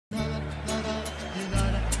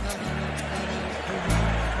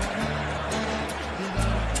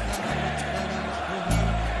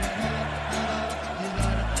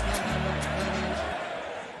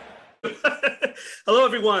Hello,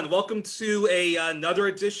 everyone. Welcome to another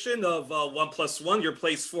edition of One Plus One, your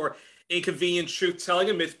place for inconvenient truth telling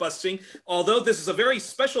and myth busting. Although this is a very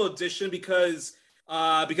special edition because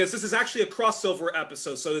this is actually a crossover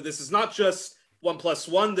episode. So this is not just One Plus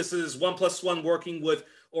One. This is One Plus One working with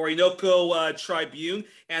Orinoco Tribune,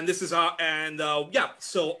 and this is yeah.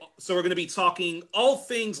 So we're going to be talking all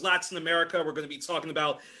things Latin America. We're going to be talking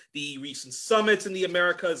about the recent summits in the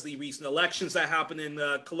Americas, the recent elections that happened in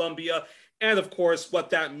Colombia, and of course what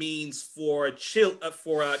that means for Chile,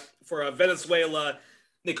 for Venezuela,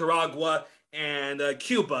 Nicaragua, and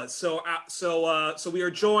Cuba. So we are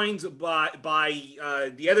joined by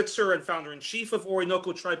the editor and founder in chief of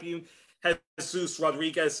Orinoco Tribune, Jesus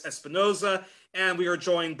Rodriguez-Espinoza, and we are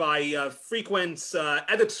joined by frequent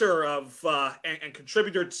editor of and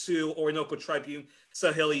contributor to Orinoco Tribune,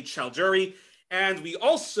 Saheli Chowdhury. And we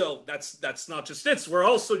also, that's not just it, we're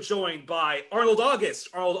also joined by Arnold August.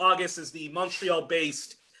 Arnold August is the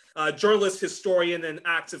Montreal-based journalist, historian, and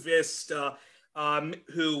activist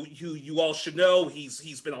who you all should know.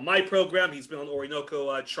 He's been on my program. He's been on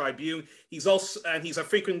Orinoco Tribune. He's a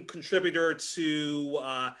frequent contributor to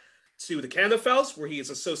the Canada Files, where he is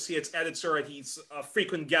associate editor, and he's a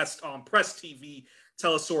frequent guest on Press TV,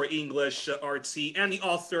 Telesur English, RT, and the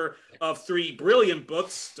author of three brilliant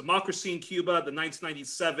books: Democracy in Cuba, the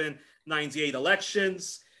 1997-98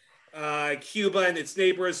 elections, Cuba and its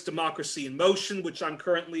neighbors, Democracy in Motion, which I'm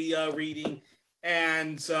currently reading,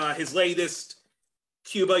 and his latest,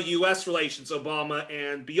 Cuba-U.S. Relations, Obama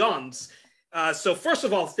and Beyond. So first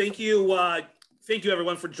of all, thank you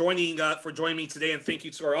everyone for joining me today, and thank you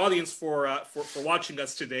to our audience for watching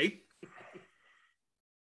us today.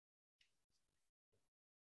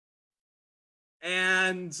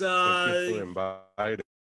 And thank you for inviting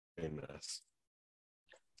us.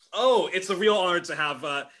 Oh, it's a real honor to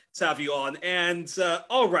have you on. And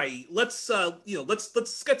all right, let's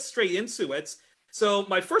get straight into it. So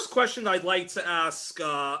my first question I'd like to ask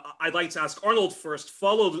Arnold first,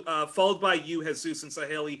 followed by you, Jesus and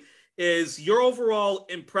Saheli, is your overall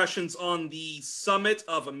impressions on the Summit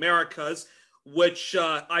of Americas, which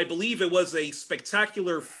I believe it was a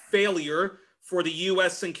spectacular failure for the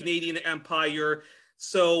U.S. and Canadian empire.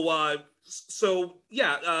 So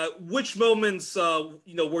which moments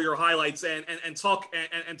were your highlights, and talk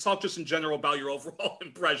just in general about your overall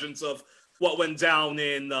impressions of what went down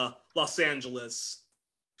in Los Angeles.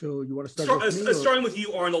 So you want to start with me, starting with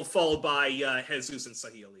you, Arnold, followed by Jesus and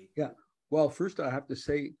Saheli. Yeah. Well, first I have to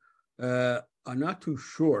say I'm not too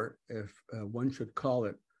sure if one should call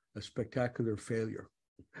it a spectacular failure,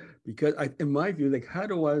 because in my view, like how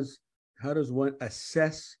does one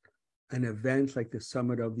assess an event like the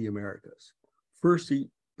Summit of the Americas?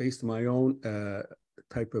 Firstly, based on my own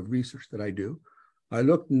type of research that I do, I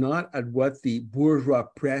look not at what the bourgeois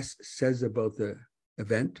press says about the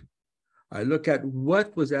event. I look at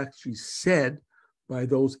what was actually said by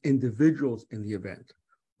those individuals in the event,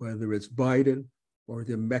 whether it's Biden or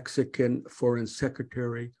the Mexican foreign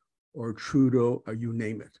secretary or Trudeau, or you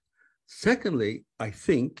name it. Secondly, I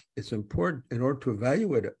think it's important, in order to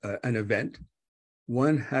evaluate an event,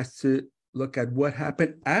 one has to look at what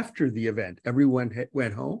happened after the event. Everyone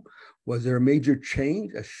went home. Was there a major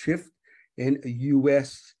change, a shift in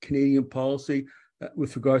U.S.-Canadian policy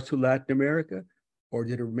with regards to Latin America? Or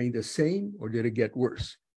did it remain the same, or did it get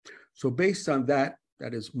worse? So based on that,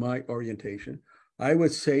 that is my orientation. I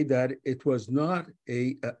would say that it was not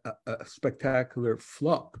a spectacular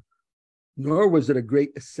flop, nor was it a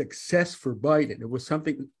great success for Biden. It was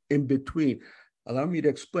something in between. Allow me to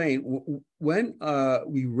explain. When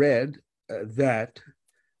we read that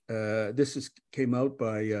came out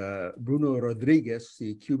by Bruno Rodriguez,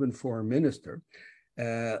 the Cuban foreign minister,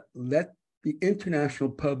 let the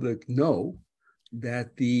international public know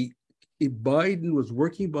that Biden was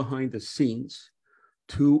working behind the scenes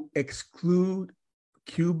to exclude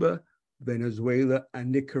Cuba, Venezuela,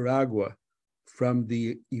 and Nicaragua from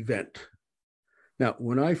the event. Now,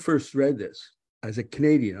 when I first read this, as a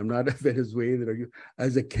Canadian, I'm not a Venezuelan,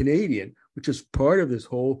 as a Canadian, which is part of this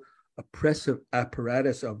whole oppressive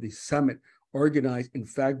apparatus of the summit, organized, in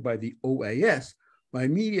fact, by the OAS, my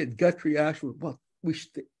immediate gut reaction was, well,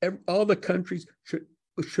 all the countries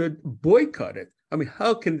should boycott it. I mean,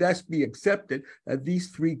 how can that be accepted that these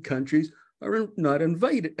three countries are not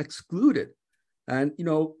invited, excluded? And,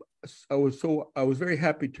 I was very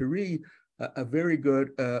happy to read a very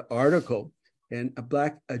good article in a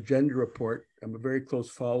Black Agenda Report. I'm a very close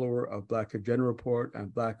follower of Black Agenda Report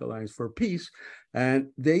and Black Alliance for Peace.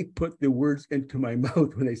 And they put the words into my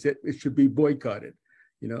mouth when they said it should be boycotted,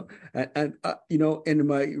 in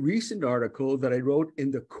my recent article that I wrote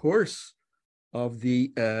in the course of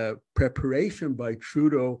the preparation by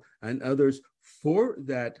Trudeau and others for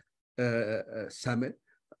that summit,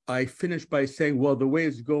 I finished by saying, well, the way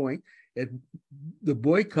it's going, the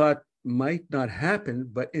boycott might not happen,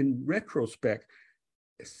 but in retrospect,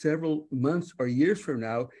 several months or years from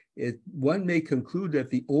now, one may conclude that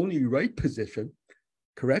the only right position,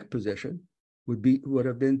 correct position, would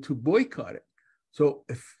have been to boycott it. So,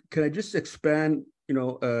 can I just expand,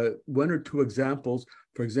 one or two examples?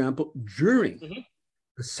 For example, during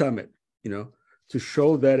the summit, to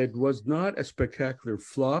show that it was not a spectacular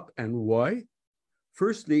flop, and why.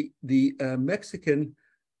 Firstly, the Mexican.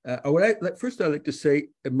 First, I'd like to say,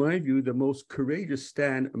 in my view, the most courageous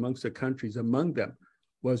stand amongst the countries among them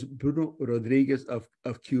was Bruno Rodriguez of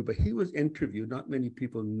Cuba. He was interviewed, not many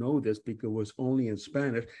people know this because it was only in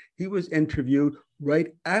Spanish. He was interviewed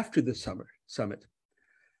right after the summit.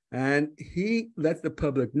 And he let the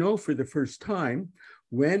public know for the first time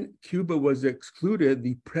when Cuba was excluded,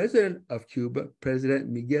 the president of Cuba, President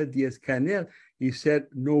Miguel Díaz-Canel, he said,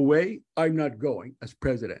 no way, I'm not going as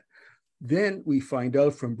president. Then we find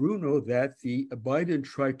out from Bruno that Biden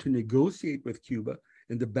tried to negotiate with Cuba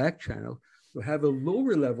in the back channel to have a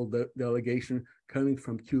lower level delegation coming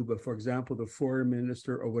from Cuba, for example, the foreign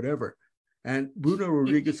minister or whatever. And Bruno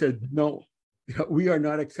Rodriguez said, no, we are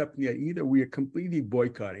not accepting it either. We are completely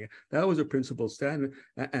boycotting it. That was a principal stand.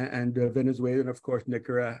 And Venezuela and, of course,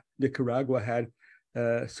 Nicaragua had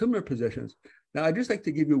similar positions. Now, I'd just like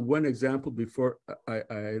to give you one example before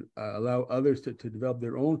I allow others to develop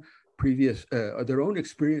their own their own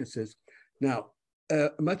experiences. Now,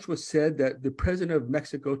 much was said that the president of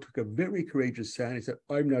Mexico took a very courageous stand. He said,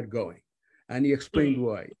 I'm not going. And he explained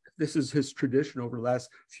why. This is his tradition over the last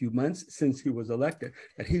few months since he was elected,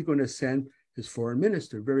 that he's going to send his foreign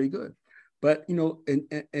minister. Very good. But,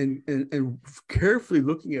 and carefully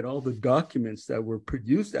looking at all the documents that were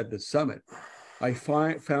produced at the summit, I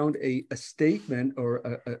found a statement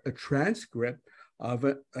or a transcript of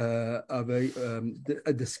a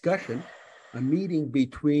discussion, a meeting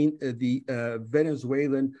between the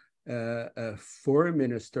Venezuelan foreign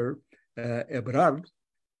minister, Ebrard,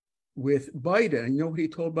 with Biden. And you know what he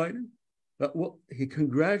told Biden? Well, he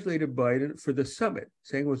congratulated Biden for the summit,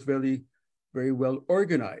 saying it was very, very well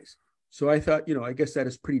organized. So I thought, I guess that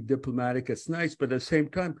is pretty diplomatic. It's nice, but at the same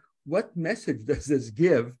time, what message does this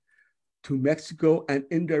give to Mexico and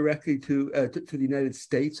indirectly to the United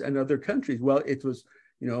States and other countries? Well, it was,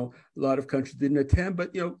 a lot of countries didn't attend,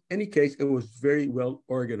 but, in any case, it was very well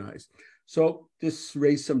organized. So this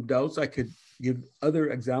raised some doubts. I could give other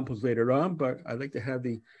examples later on, but I'd like to have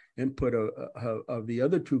the input of the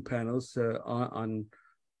other two panels in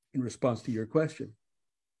response to your question.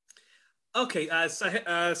 Okay,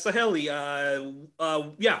 Saheli,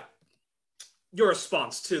 yeah. Your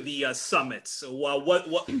response to the summit. So, what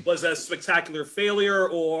was a spectacular failure,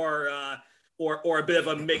 or a bit of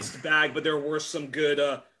a mixed bag? But there were some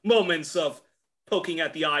good moments of poking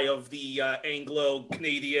at the eye of the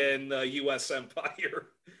Anglo-Canadian U.S. empire.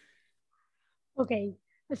 Okay,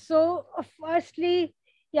 so firstly,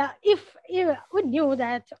 yeah, if we knew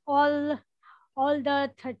that all the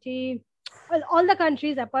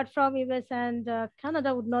countries apart from US and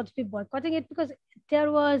Canada would not be boycotting it, because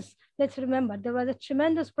there was, let's remember, there was a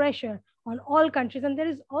tremendous pressure on all countries, and there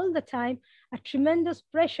is all the time a tremendous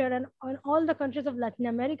pressure on all the countries of Latin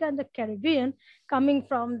America and the Caribbean coming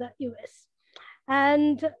from the US.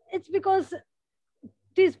 And it's because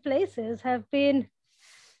these places have been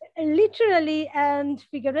literally and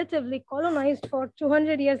figuratively colonized for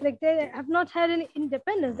 200 years. Like, they have not had any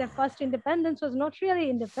independence. Their first independence was not really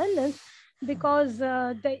independence, because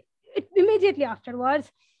immediately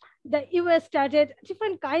afterwards, the US started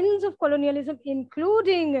different kinds of colonialism,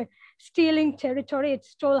 including stealing territory. It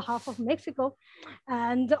stole half of Mexico,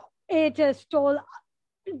 and it stole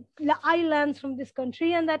the islands from this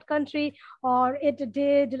country and that country, or it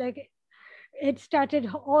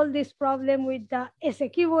started all this problem with the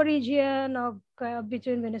Essequibo region of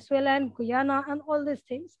between Venezuela and Guyana and all these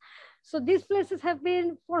things. So these places have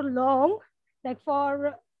been for long, like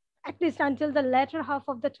for at least until the latter half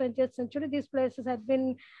of the 20th century, these places had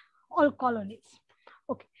been all colonies.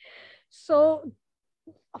 Okay, so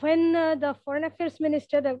when the foreign affairs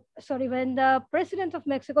minister, when the president of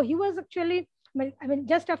Mexico, he was actually,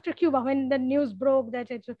 just after Cuba, when the news broke that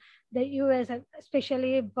the US,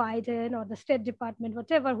 especially Biden or the State Department,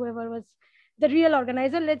 whatever, whoever was the real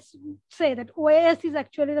organizer, let's say that OAS is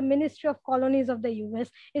actually the Ministry of Colonies of the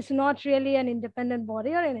US. It's not really an independent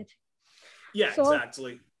body or anything. Yeah, so,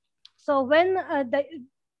 exactly. So when the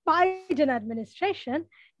Biden administration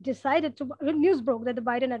decided to, news broke that the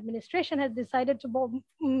Biden administration has decided to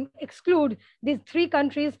exclude these three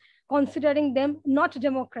countries considering them not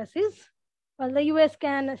democracies. Well, the US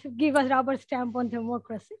can give a rubber stamp on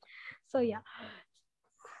democracy. So yeah,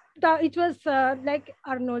 it was like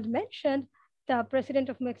Arnold mentioned, the president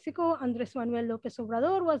of Mexico, Andres Manuel Lopez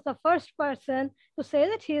Obrador, was the first person to say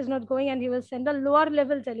that he is not going and he will send a lower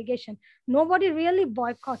level delegation. Nobody really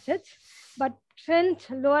boycotted, but sent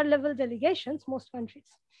lower level delegations, most countries.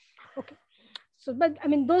 Okay. So, but I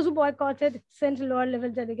mean, those who boycotted sent lower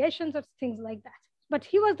level delegations or things like that. But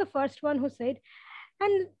he was the first one who said,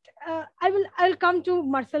 and I'll come to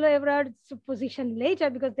Marcelo Ebrard's position later,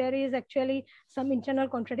 because there is actually some internal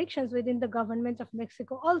contradictions within the government of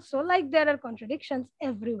Mexico also, like there are contradictions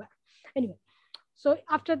everywhere. Anyway, so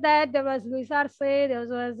after that, there was Luis Arce, there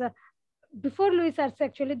was, before Luis Arce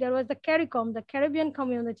actually, there was the CARICOM, the Caribbean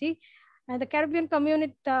Community, and the Caribbean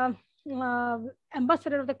Community,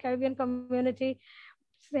 ambassador of the Caribbean Community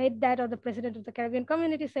said that, or the president of the Caribbean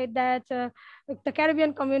Community said that the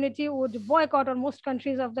Caribbean community would boycott, or most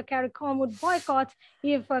countries of the CARICOM would boycott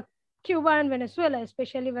if Cuba and Venezuela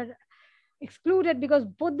especially were excluded, because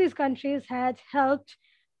both these countries had helped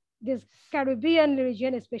this Caribbean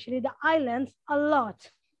region, especially the islands, a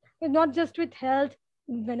lot. Not just with health.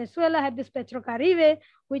 Venezuela had this Petro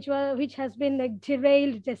which has been like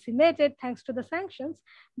derailed, decimated thanks to the sanctions,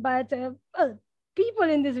 but people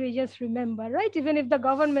in these regions remember, right? Even if the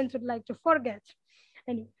government would like to forget.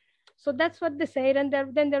 Anyway, so that's what they said. And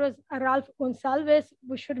then there was Ralph Gonsalves,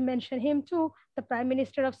 we should mention him too, the Prime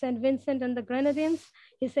Minister of St. Vincent and the Grenadines.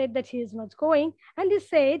 He said that he is not going. And he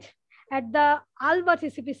said at the ALBA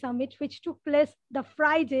TCP summit, which took place the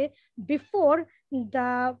Friday before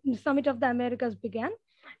the Summit of the Americas began,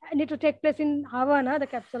 and it would take place in Havana, the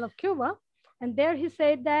capital of Cuba. And there he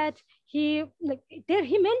said that he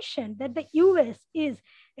mentioned that the US is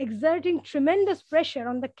exerting tremendous pressure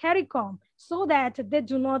on the CARICOM so that they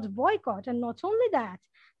do not boycott. And not only that,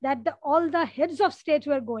 all the heads of state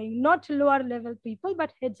were going, not lower level people,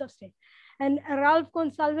 but heads of state. And Ralph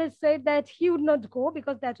Gonsalves said that he would not go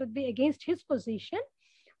because that would be against his position.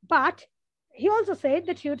 But he also said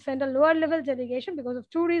that he would send a lower level delegation because of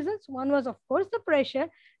two reasons. One was, of course, the pressure.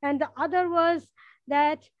 And the other was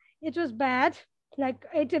that it was bad, like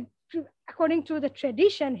according to the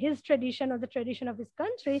tradition, his tradition or the tradition of his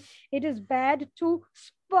country, it is bad to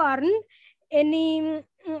spurn anyone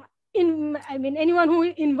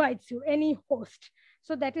who invites you, any host.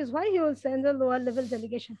 So that is why he will send a lower level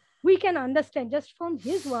delegation. We can understand just from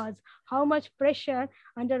his words how much pressure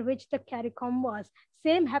under which the CARICOM was.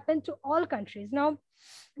 Same happened to all countries. Now,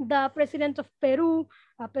 the president of Peru,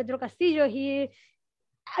 Pedro Castillo,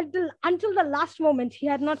 until the last moment, he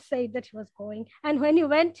had not said that he was going. And when he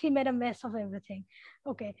went, he made a mess of everything.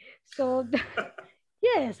 Okay, so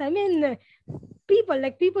yes, I mean, people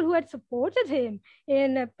who had supported him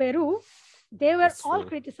in Peru, they were all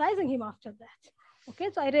criticizing him after that.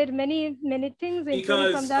 Okay, so I read many things.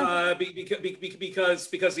 Because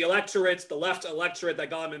the electorate, the left electorate that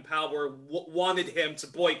got him in power, wanted him to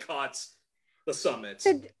boycott the summit.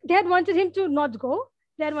 So they had wanted him to not go.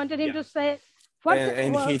 They had wanted him to say.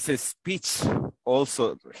 His speech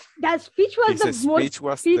also. That speech was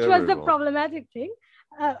the problematic thing.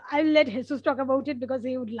 I'll let Jesus talk about it because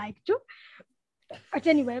he would like to. But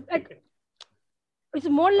anyway, it's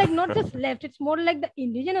more like not just left, it's more like the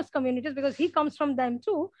indigenous communities, because he comes from them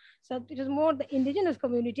too. So it is more the indigenous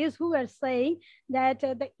communities who are saying that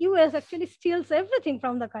the US actually steals everything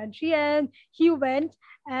from the country, and he went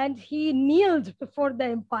and he kneeled before the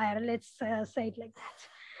empire, let's say it like that.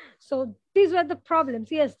 So these were the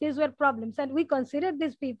problems. Yes, these were problems. And we considered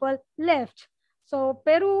these people left. So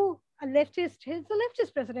Peru, he's a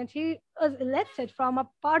leftist president. He was elected from a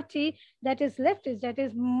party that is leftist, that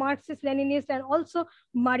is Marxist-Leninist, and also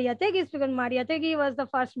Mariateguis, because Mariategui was the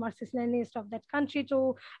first Marxist-Leninist of that country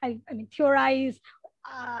to, theorize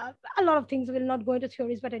a lot of things. We'll not go into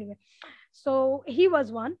theories, but anyway. So he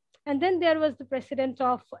was one. And then there was the president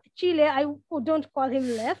of Chile. I don't call him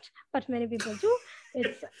left, but many people do.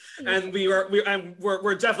 And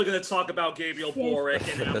we're definitely going to talk about Gabriel Boric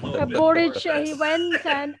and Boric. He went,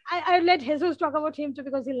 and I let Jesus talk about him too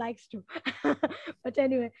because he likes to. But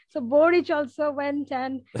anyway, so Boric also went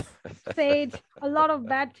and said a lot of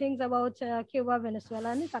bad things about Cuba,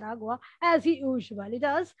 Venezuela, and Nicaragua, as he usually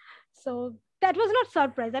does. So that was not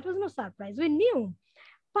surprise. That was no surprise. We knew.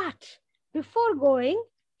 But before going,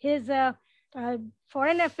 his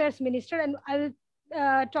foreign affairs minister, and I will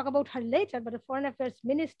talk about her later, but the foreign affairs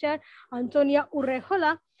minister, Antonia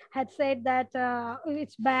Urrejola, had said that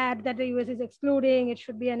it's bad that the US is excluding, it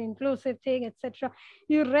should be an inclusive thing, etc.,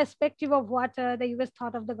 irrespective of what the US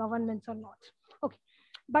thought of the governments or not. Okay,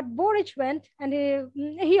 But Boric went, and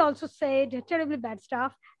he also said terribly bad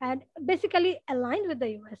stuff and basically aligned with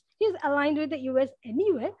the US. He's aligned with the US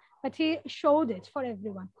anyway, but he showed it for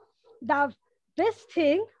everyone. The best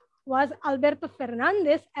thing was Alberto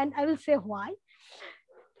Fernandez, and I will say why.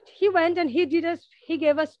 He went and he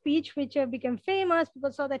gave a speech which became famous.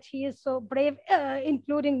 People saw that he is so brave,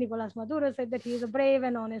 including Nicolas Maduro said that he is a brave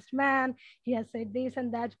and honest man. He has said this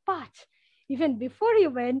and that. But even before he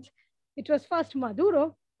went, it was first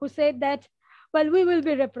Maduro who said that, well, we will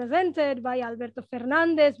be represented by Alberto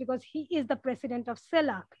Fernandez because he is the president of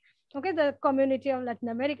CELAC, okay, the Community of Latin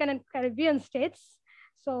American and Caribbean States.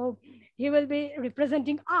 So he will be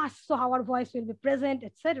representing us, so our voice will be present,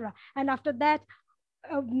 etc. And after that,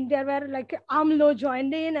 there were like AMLO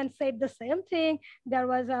joined in and said the same thing. There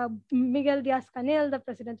was Miguel Diaz-Canel, the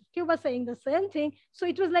president of Cuba, saying the same thing. So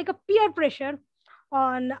it was like a peer pressure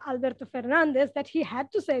on Alberto Fernandez that he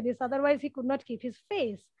had to say this, otherwise he could not keep his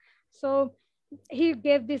face. So he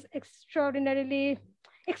gave this extraordinarily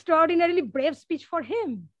brave speech for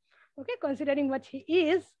him. Okay, considering what he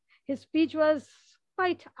is, his speech was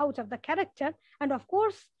quite out of the character. And of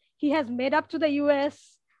course, he has made up to the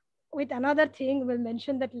US with another thing. We'll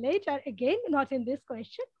mention that later, again, not in this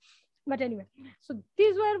question. But anyway, so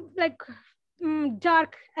these were like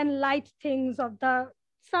dark and light things of the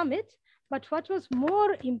summit. But what was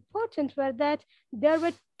more important were that there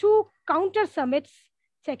were two counter summits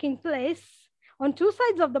taking place on two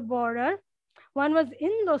sides of the border. One was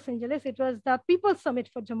in Los Angeles. It was the People's Summit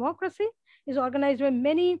for Democracy. It's organized by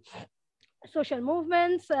many social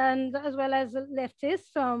movements and as well as leftists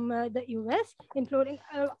from the US, including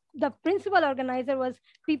the principal organizer was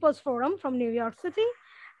People's Forum from New York City.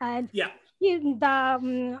 And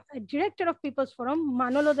the director of People's Forum,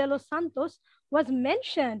 Manolo de los Santos, was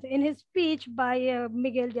mentioned in his speech by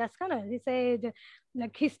Miguel Diaz-Canel. He said,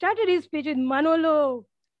 like, he started his speech with Manolo,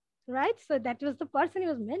 right? So that was the person he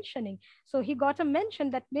was mentioning. So he got a mention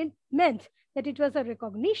that meant that it was a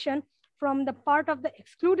recognition from the part of the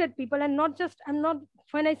excluded people, and not just,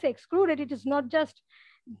 when I say excluded, it is not just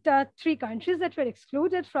the three countries that were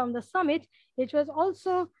excluded from the summit. It was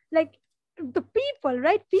also like the people,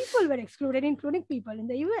 right? People were excluded, including people in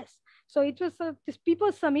the US. So it was this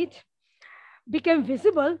People's Summit became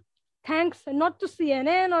visible thanks not to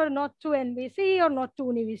CNN or not to NBC or not to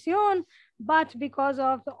Univision, but because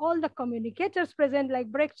of all the communicators present,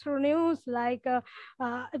 like Breakthrough News, like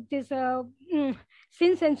this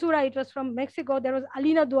Sin Censura, it was from Mexico. There was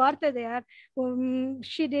Alina Duarte there.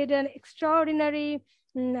 She did an extraordinary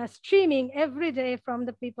streaming every day from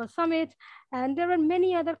the People's Summit. And there were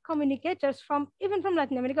many other communicators even from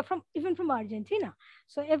Latin America, even from Argentina.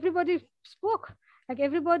 So everybody spoke, like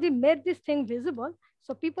everybody made this thing visible.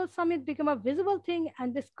 So People's Summit became a visible thing.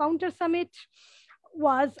 And this counter summit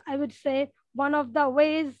was, I would say, one of the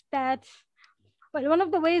ways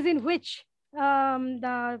in which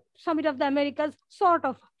the Summit of the Americas sort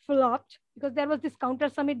of flopped, because there was this counter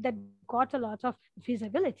summit that got a lot of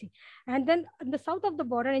visibility. And then in the south of the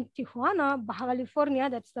border in Tijuana, Baja California,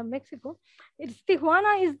 that's the Mexico.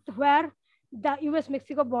 Tijuana is where the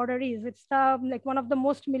US-Mexico border is. It's like one of the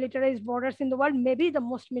most militarized borders in the world, maybe the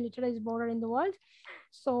most militarized border in the world.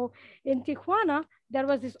 So in Tijuana, there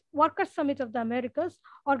was this Workers' Summit of the Americas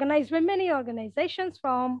organized by many organizations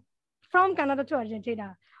from Canada to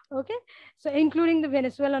Argentina. Okay, so including the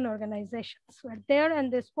Venezuelan organizations were there,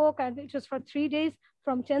 and they spoke, and it was for 3 days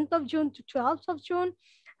from 10th of June to 12th of June.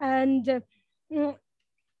 And,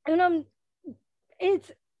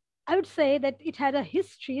 I would say that it had a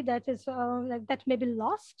history that is like that may be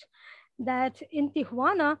lost, that in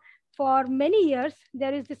Tijuana, for many years,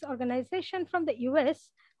 there is this organization from the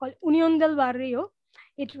US called Unión del Barrio.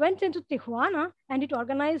 It went into Tijuana and it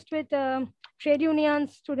organized with trade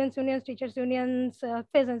unions, students' unions, teachers' unions,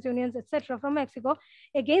 peasants' unions, etc. from Mexico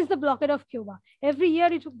against the blockade of Cuba. Every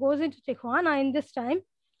year it goes into Tijuana in this time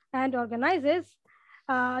and organizes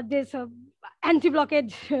this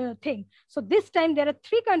anti-blockade thing. So this time there are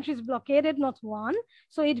 3 countries blockaded, not one.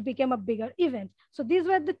 So it became a bigger event. So these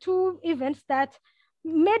were the 2 events that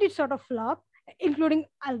made it sort of flop, including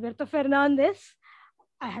Alberto Fernandez.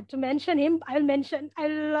 I had to mention him.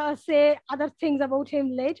 I'll say other things about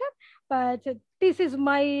him later, but this is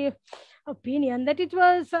my opinion that it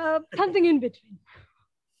was something in between.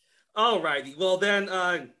 All righty. Well then,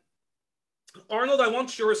 Arnold, I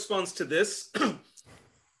want your response to this.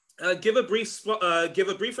 Give a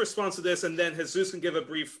brief response to this, and then Jesus can give a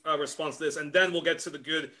brief response to this, and then we'll get to the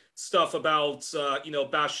good stuff about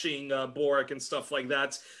bashing Boric and stuff like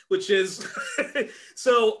that. Which is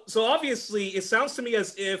so obviously, it sounds to me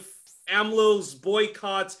as if AMLO's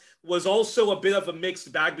boycott was also a bit of a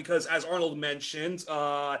mixed bag because, as Arnold mentioned,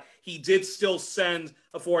 he did still send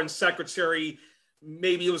a foreign secretary.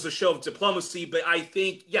 Maybe it was a show of diplomacy, but I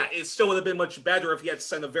think, yeah, it still would have been much better if he had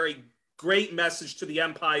sent a very great message to the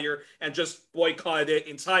empire and just boycotted it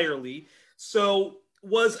entirely. So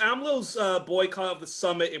was AMLO's boycott of the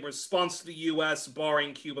summit in response to the U.S.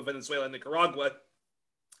 barring Cuba, Venezuela, and Nicaragua?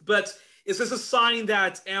 But is this a sign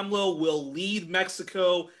that AMLO will lead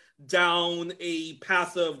Mexico down a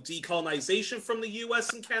path of decolonization from the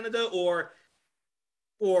U.S. and Canada, or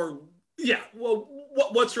yeah? Well,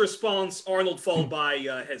 what's your response, Arnold, followed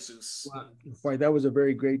by Jesus? Well, that was a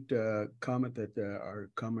very great comment that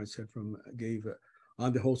our comrade gave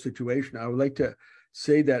on the whole situation. I would like to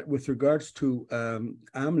say that with regards to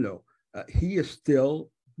AMLO, he is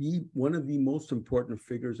still one of the most important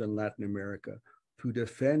figures in Latin America to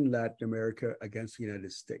defend Latin America against the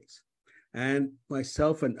United States. And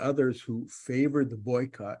myself and others who favored the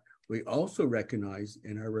boycott, we also recognize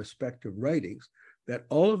in our respective writings that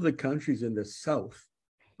all of the countries in the South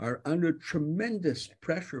are under tremendous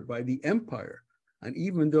pressure by the empire. And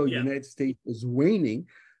even though the United States is waning,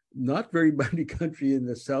 not very many countries in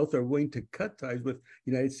the South are willing to cut ties with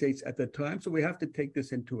the United States at the time. So we have to take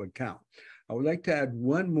this into account. I would like to add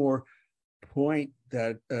one more point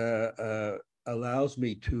that allows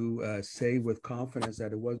me to say with confidence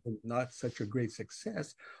that it was not such a great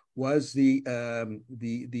success, was the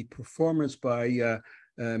performance by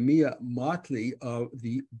Mia Mottley of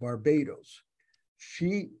the Barbados.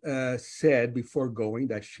 She said before going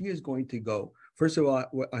that she is going to go. First of all,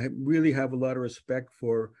 I really have a lot of respect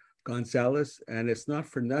for Gonzalez, and it's not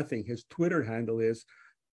for nothing. His Twitter handle is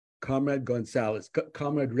Comrade Gonzalez,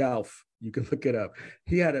 Comrade Ralph. You can look it up.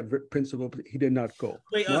 He had a principle. He did not go.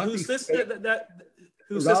 Wait, who's this?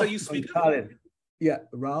 Who says that you speak? Yeah,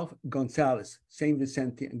 Ralph Gonzalez, Saint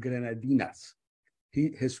Vicente and Grenadinas.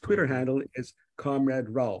 His Twitter handle is Comrade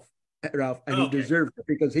Ralph, and he deserves it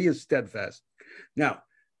because he is steadfast. Now,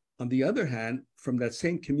 on the other hand, from that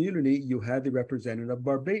same community, you had the representative of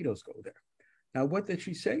Barbados go there. Now, what did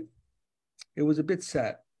she say? It was a bit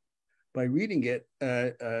sad. By reading it,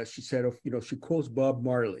 she said, she quotes Bob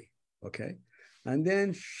Marley, okay? And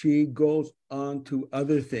then she goes on to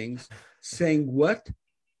other things, saying what?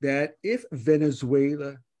 That if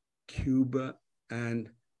Venezuela, Cuba, and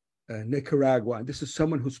Nicaragua, and this is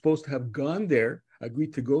someone who's supposed to have gone there,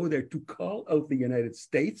 agreed to go there to call out the United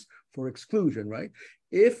States for exclusion, right?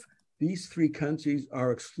 If these three countries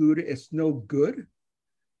are excluded, it's no good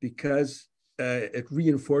because it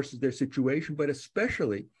reinforces their situation, but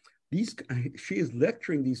especially she is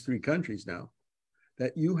lecturing these three countries now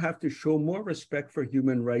that you have to show more respect for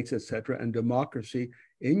human rights, etc., and democracy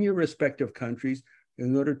in your respective countries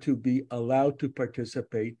in order to be allowed to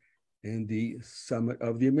participate in the Summit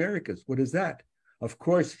of the Americas. What is that? Of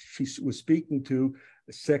course, she was speaking to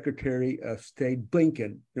Secretary of State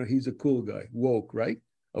Blinken. He's a cool guy, woke, right?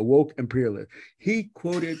 A woke imperialist. He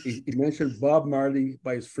mentioned Bob Marley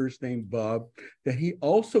by his first name, Bob, that he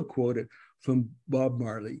also quoted from Bob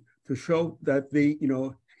Marley to show that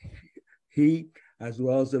he, as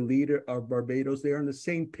well as the leader of Barbados, they're on the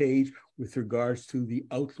same page with regards to the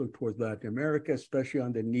outlook towards Latin America, especially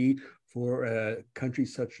on the need for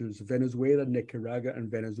countries such as Venezuela, Nicaragua,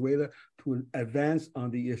 and Venezuela to advance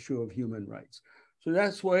on the issue of human rights. So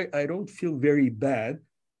that's why I don't feel very bad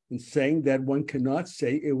in saying that one cannot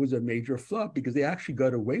say it was a major flop because they actually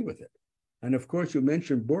got away with it. And of course, you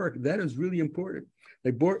mentioned Boric. That is really important.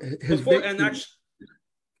 Like before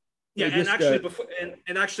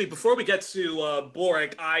we get to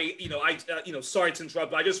Boric, sorry to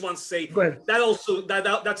interrupt, but I just want to say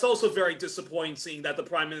that's also very disappointing that the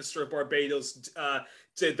Prime Minister of Barbados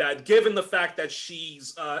did that, given the fact that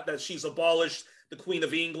she's abolished the Queen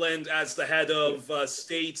of England as the head of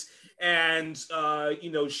state, and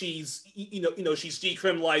she's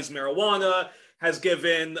decriminalized marijuana, has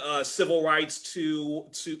given civil rights to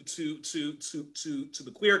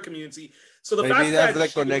the queer community. So the fact that's the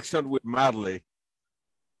connection with Marley.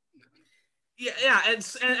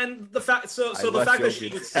 And the fact the fact that she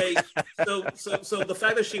would say the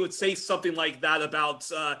fact that she would say something like that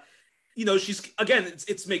about she's again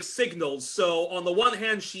it's mixed signals. So on the one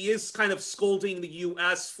hand, she is kind of scolding the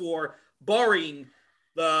U.S. for barring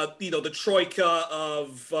the troika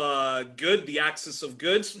of good, the axis of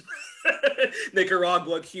goods,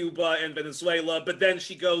 Nicaragua, Cuba, and Venezuela, but then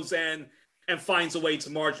she goes and finds a way to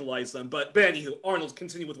marginalize them. But anywho, Arnold,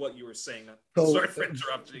 continue with what you were saying. Sorry for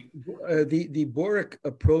interrupting. The Boric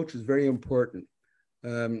approach is very important.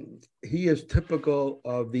 He is typical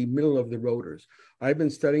of the middle of the roaders. I've been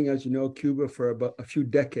studying, as you know, Cuba for about a few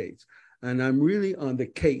decades, and I'm really on the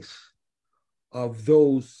case of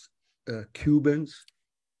those Cubans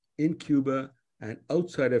in Cuba and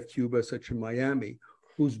outside of Cuba, such as Miami,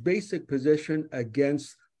 whose basic position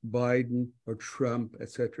against Biden or Trump,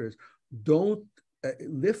 etc., is don't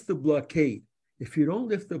lift the blockade. If you don't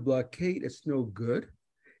lift the blockade, it's no good.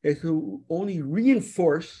 It will only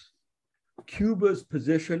reinforce Cuba's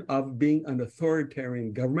position of being an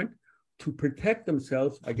authoritarian government to protect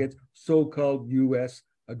themselves against so-called U.S.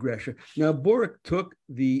 aggression. Now, Boric took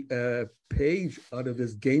the page out of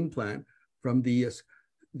this game plan from the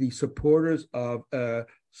supporters of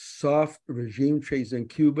soft regime change in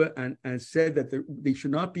Cuba and said that they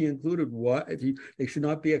should not be included. Why? They should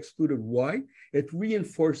not be excluded. Why? It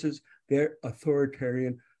reinforces their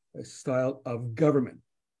authoritarian style of government.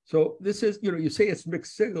 So this is, you say it's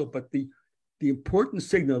mixed signal, but the important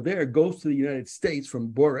signal there goes to the United States from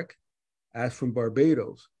Boric, as from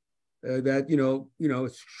Barbados, that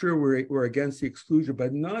it's sure we're against the exclusion,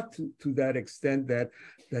 but not to that extent that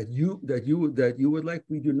you would like.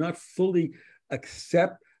 We do not fully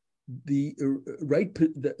accept the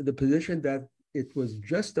position that it was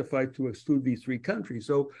justified to exclude these three countries.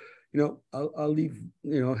 So, I'll leave.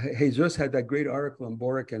 Jesus had that great article on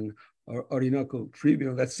Boric and Orinoco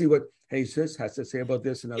Tribune. Let's see what Jesus has to say about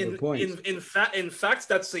this and other points. In fact,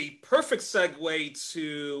 that's a perfect segue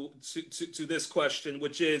to this question,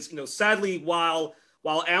 which is, sadly, while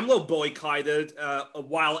AMLO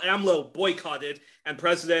boycotted, and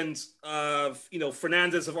President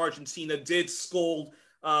Fernandez of Argentina did scold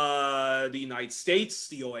the United States,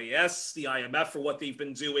 the OAS, the IMF for what they've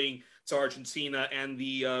been doing to Argentina and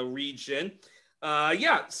the region.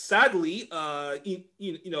 Sadly,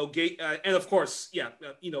 and of course,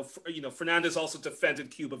 Fernandez also defended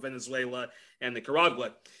Cuba, Venezuela, and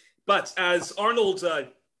Nicaragua. But as Arnold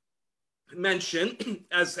mentioned,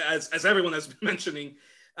 as everyone has been mentioning,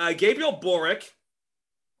 Gabriel Boric,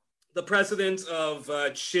 the president of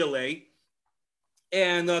Chile,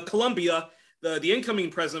 and Colombia, the incoming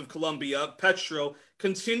president of Colombia, Petro,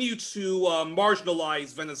 continue to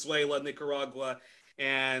marginalize Venezuela, Nicaragua,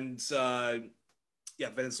 and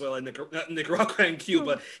Venezuela, Nicaragua, and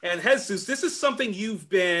Cuba. And Jesus, this is something you've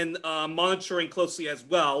been monitoring closely as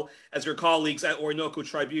well as your colleagues at Orinoco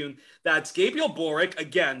Tribune. That's Gabriel Boric,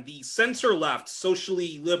 again, the center-left,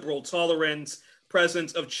 socially liberal, tolerant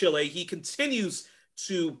president of Chile. He continues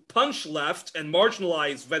to punch left and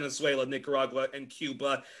marginalize Venezuela, Nicaragua, and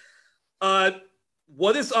Cuba.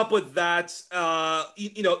 What is up with that? What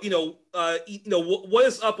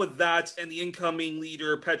is up with that? And the incoming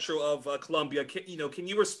leader Petro of Colombia. Can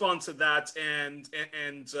you respond to that and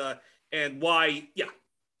why? Yeah,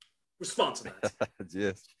 respond to that.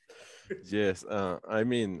 yes.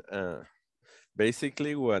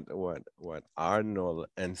 Basically, what Arnold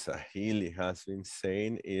and Saheli has been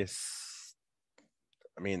saying is,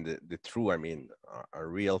 the true, are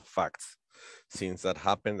real facts. Things that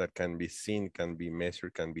happen that can be seen, can be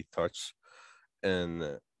measured, can be touched, and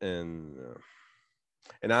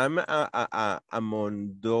I'm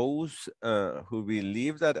among those who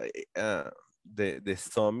believe that the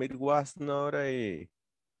summit was not a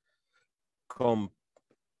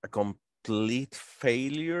complete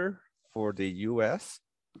failure for the U.S.,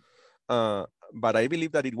 but I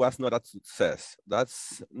believe that it was not a success.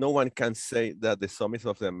 No one can say that the Summit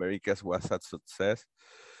of the Americas was a success,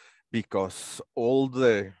 because all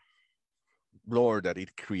the blur that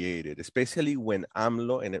it created, especially when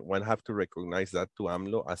AMLO, and one have to recognize that to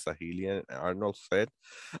AMLO, as Saheli and Arnold said,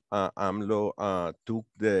 AMLO took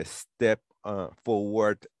the step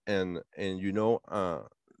forward and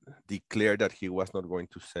declared that he was not going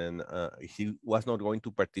to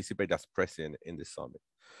participate as president in the summit,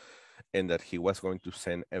 and that he was going to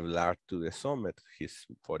send Ebrard to the summit, his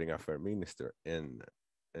foreign affairs minister, and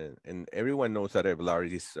everyone knows that Ebrard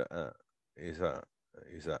is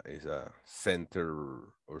a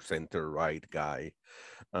center or center right guy.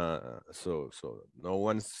 So no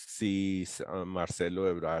one sees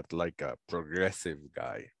Marcelo Ebrard like a progressive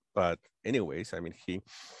guy. But anyways, I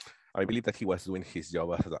believe that he was doing his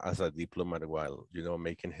job as a diplomat while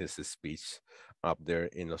making his speech up there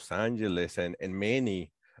in Los Angeles, and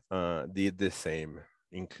many did the same,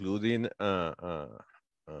 including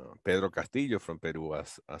Pedro Castillo from Peru,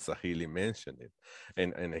 as Sahili mentioned it,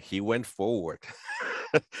 and he went forward.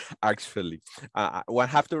 Actually, one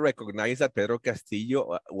have to recognize that Pedro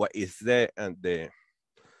Castillo is the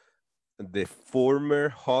former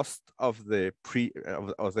host of the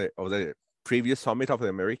previous Summit of the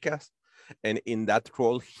Americas, and in that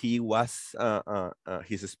role, he was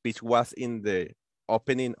his speech was in the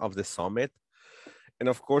opening of the summit. And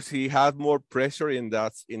of course, he had more pressure in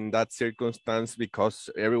that circumstance because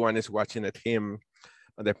everyone is watching at him.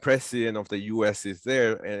 the president of the U.S. is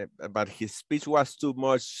there, but his speech was too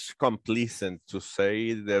much complacent, to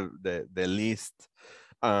say the least,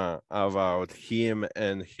 about him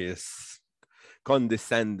and his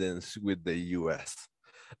condescendence with the U.S.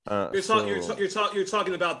 You're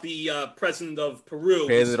talking about the president of Peru,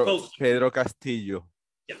 Pedro Castillo.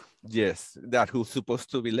 Yeah. Yes, that who's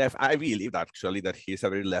supposed to be left. I believe actually that he's a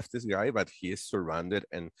very leftist guy, but he is surrounded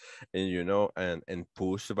and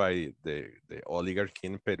pushed by the oligarchy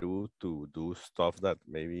in Peru to do stuff that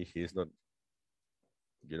maybe he's not,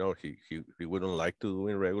 he wouldn't like to do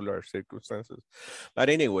in regular circumstances. But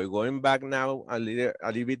anyway, going back now a little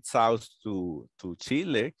bit south to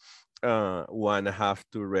Chile, one have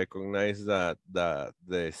to recognize that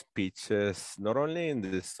the speeches, not only in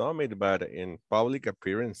the summit, but in public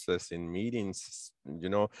appearances, in meetings,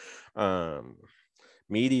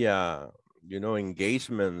 media,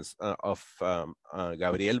 engagements of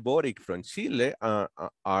Gabriel Boric from Chile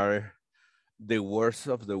are the worst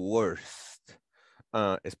of the worst,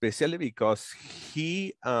 especially because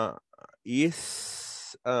he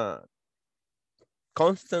is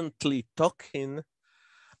constantly talking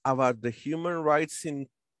about the human rights in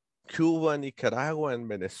Cuba, Nicaragua, and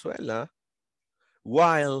Venezuela,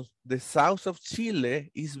 while the south of Chile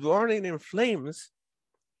is burning in flames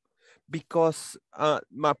because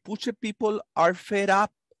Mapuche people are fed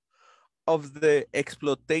up of the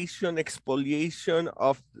exploitation, expoliation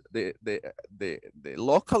of the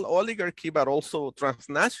local oligarchy, but also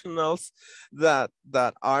transnationals that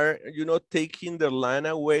are, taking their land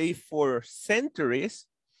away for centuries.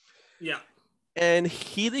 Yeah. And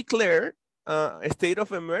he declared a state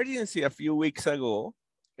of emergency a few weeks ago,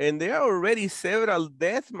 and there are already several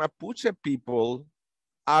dead Mapuche people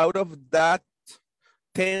out of that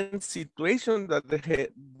tense situation that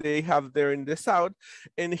they have there in the south,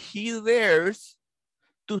 and he dares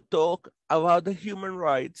to talk about the human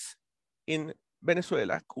rights in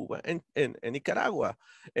Venezuela, Cuba, and Nicaragua.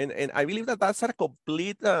 And I believe that that's a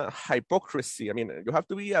complete hypocrisy. I mean, you have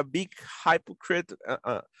to be a big hypocrite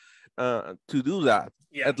to do that.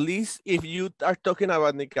 Yeah. At least if you are talking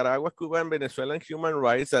about Nicaragua, Cuba, and Venezuela and human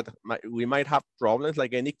rights, that we might have problems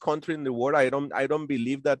like any country in the world. I don't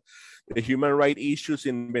believe that the human rights issues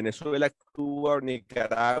in Venezuela, Cuba, or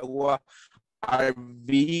Nicaragua are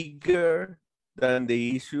bigger than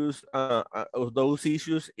the issues of those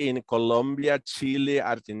issues in Colombia, Chile,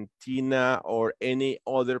 Argentina, or any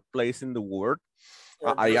other place in the world.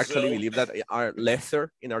 I actually believe that are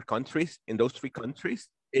lesser in our countries, in those three countries,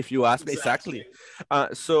 if you ask me. Exactly.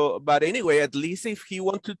 But anyway, at least if he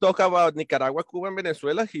wants to talk about Nicaragua, Cuba, and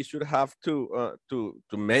Venezuela, he should have to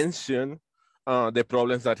mention the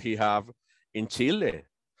problems that he have in Chile,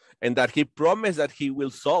 and that he promised that he will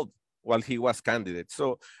solve while he was candidate.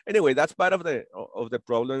 So anyway, that's part of the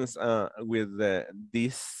problems with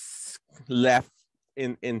this left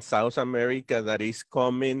in South America that is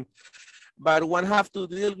coming. But one have to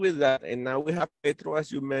deal with that. And now we have Petro,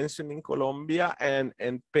 as you mentioned, in Colombia, and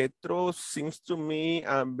Petro seems to me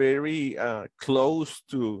very close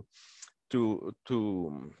to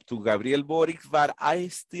Gabriel Boric, but I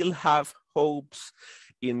still have hopes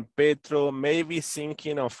in Petro, maybe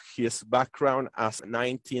thinking of his background as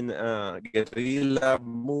 19 guerrilla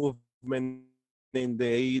movement in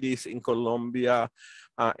the 80s in Colombia,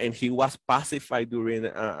 and he was pacified during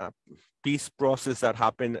peace process that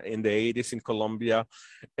happened in the 80s in Colombia,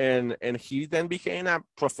 and he then became a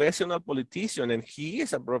professional politician, and he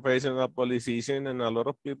is a professional politician, and a lot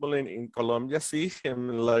of people in Colombia see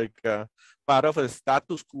him like part of a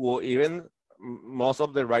status quo. Even most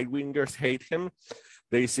of the right-wingers hate him.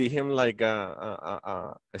 They see him like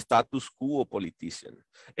a status quo politician.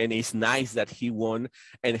 And it's nice that he won,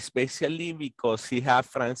 and especially because he has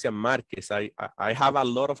Francia Marquez. I have a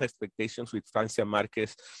lot of expectations with Francia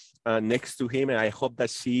Marquez next to him, and I hope that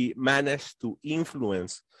she managed to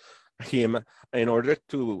influence him in order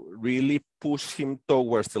to really push him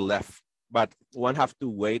towards the left. But one have to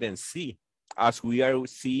wait and see, as we are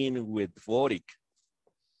seeing with Boric.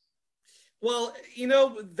 Well,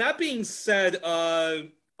 that being said,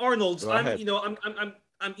 Arnold, Arnold,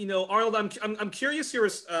 I'm curious your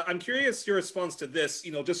response to this.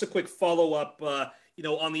 Just a quick follow up,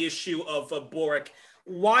 on the issue of Boric.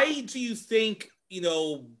 Why do you think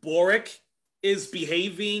Boric is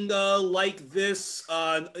behaving like this?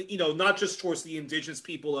 Not just towards the indigenous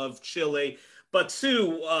people of Chile, but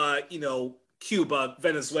to Cuba,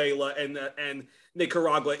 Venezuela, and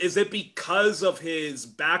Nicaragua. Is it because of his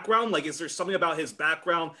background? Like, is there something about his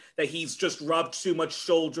background that he's just rubbed too much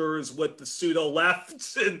shoulders with the pseudo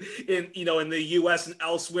left in the U.S. and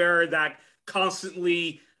elsewhere that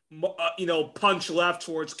constantly punch left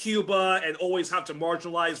towards Cuba and always have to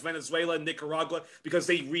marginalize Venezuela and Nicaragua because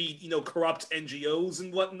they read, corrupt NGOs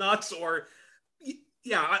and whatnot? Or,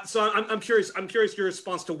 yeah, so I'm curious. I'm curious your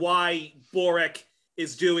response to why Boric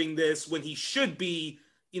is doing this when he should be,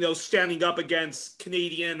 standing up against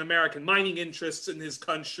Canadian American mining interests in his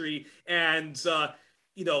country, and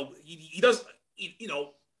he does,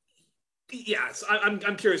 yes.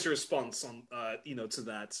 I'm curious your response on, to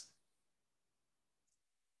that.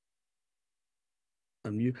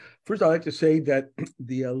 First, I'd like to say that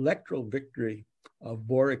the electoral victory of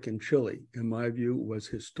Boric in Chile, in my view, was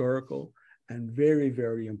historical and very,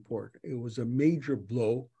 very important. It was a major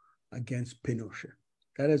blow against Pinochet.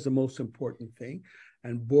 That is the most important thing.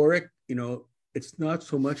 And Boric, it's not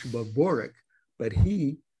so much about Boric, but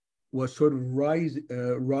he was sort of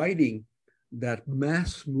riding that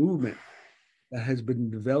mass movement that has been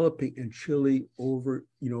developing in Chile over,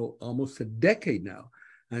 almost a decade now.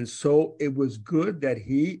 And so it was good that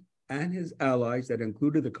he and his allies, that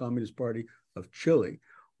included the Communist Party of Chile,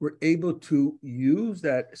 were able to use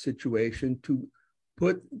that situation to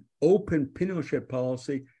put open Pinochet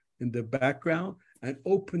policy in the background and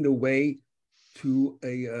open the way to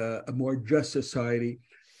a more just society,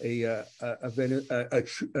 a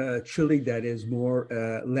Chile that is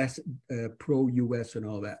less pro-US and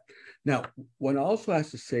all that. Now, one also has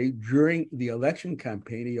to say, during the election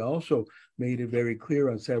campaign, he also made it very clear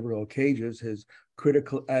on several occasions his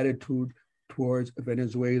critical attitude towards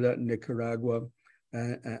Venezuela, Nicaragua,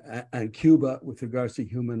 and Cuba with regards to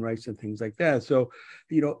human rights and things like that. So,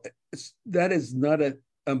 that is not an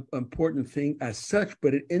important thing as such,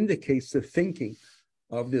 but it indicates the thinking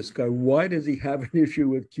of this guy. Why does he have an issue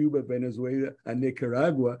with Cuba, Venezuela, and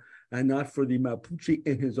Nicaragua, and not for the Mapuche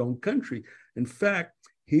in his own country? In fact,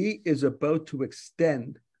 he is about to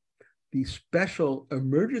extend the special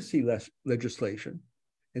emergency legislation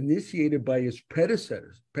initiated by his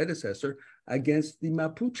predecessor against the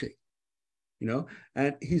Mapuche,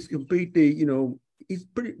 and he's completely, he's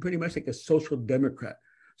pretty much like a social democrat.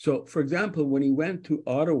 So, for example, when he went to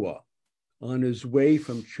Ottawa on his way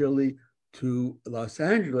from Chile to Los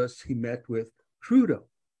Angeles, he met with Trudeau.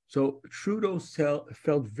 So Trudeau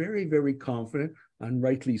felt very, very confident, and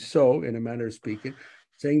rightly so, in a manner of speaking,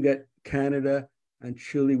 saying that Canada and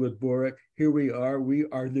Chile with Boric, here we are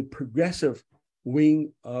the progressive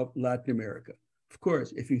wing of Latin America. Of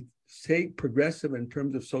course, if you say progressive in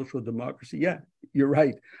terms of social democracy, yeah, you're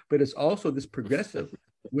right. But it's also this progressive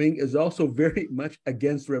wing is also very much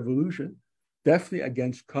against revolution, definitely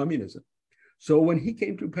against communism. So when he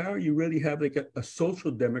came to power, you really have like a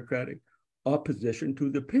social democratic opposition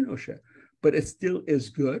to the Pinochet, but it still is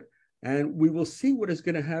good. And we will see what is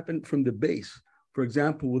going to happen from the base. For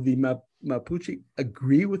example, will the Mapuche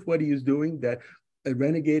agree with what he is doing, that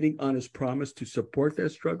renegating on his promise to support their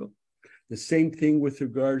struggle? The same thing with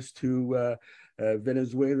regards to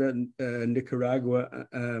Venezuela, Nicaragua,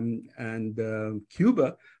 and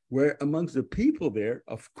Cuba, where amongst the people there,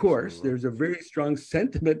 of course, there's a very strong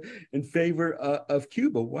sentiment in favor of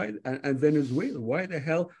Cuba. Why and Venezuela? Why the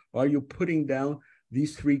hell are you putting down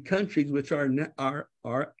these three countries, which are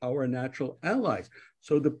our natural allies?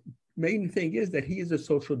 So the main thing is that he is a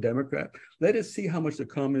social democrat. Let us see how much the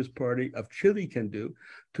Communist Party of Chile can do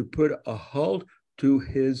to put a halt to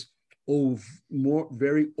his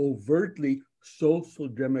very overtly social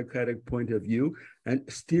democratic point of view and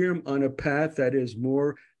steer him on a path that is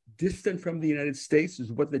more distant from the United States,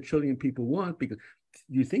 is what the Chilean people want. Because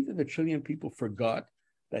do you think that the Chilean people forgot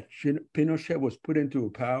that Pinochet was put into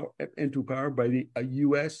power by a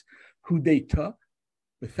U.S. coup d'etat,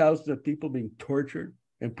 with thousands of people being tortured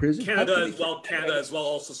in prison? Canada as well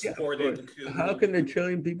also supported the coup. How can the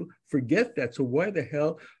Chilean people forget that? So why the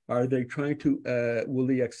hell are they trying to, will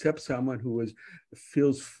they accept someone who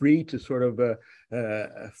feels free to sort of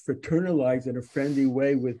fraternize in a friendly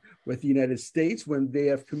way with the United States when they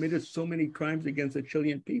have committed so many crimes against the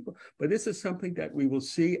Chilean people? But this is something that we will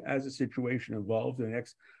see as the situation evolves in the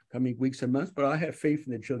next coming weeks and months. But I have faith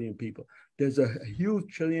in the Chilean people. There's a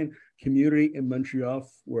huge Chilean community in Montreal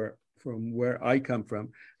from where I come from,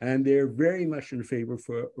 and they're very much in favor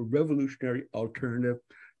for a revolutionary alternative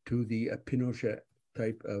to the Pinochet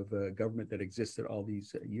type of government that existed all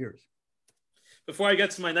these years. Before I get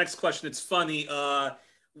to my next question, it's funny.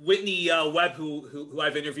 Whitney Webb, who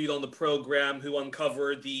I've interviewed on the program, who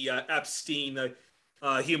uncovered the Epstein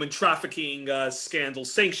human trafficking scandal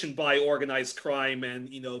sanctioned by organized crime and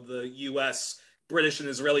the U.S., British, and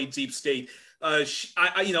Israeli deep state.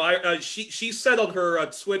 She said on her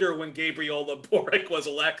Twitter when Gabriel Boric was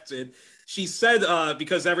elected, she said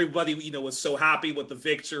because everybody was so happy with the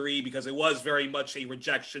victory, because it was very much a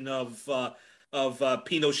rejection of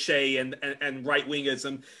Pinochet and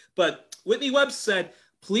right-wingism. But Whitney Webb said,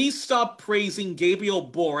 please stop praising Gabriel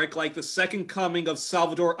Boric like the second coming of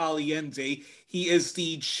Salvador Allende. He is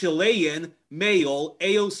the Chilean male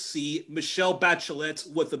AOC Michelle Bachelet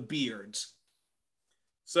with a beard.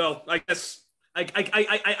 So I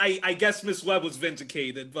guess Miss Webb was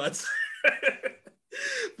vindicated, but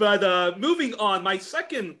but moving on, my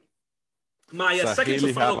second to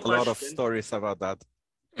Saheli final have a question. lot of stories about that.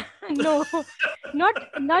 No,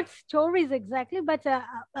 not stories exactly, but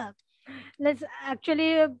let's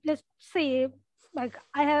see. Like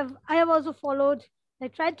I have also followed. I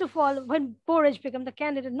tried to follow when Boric became the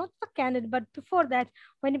candidate, not the candidate, but before that,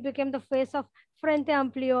 when he became the face of Frente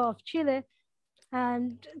Amplio of Chile,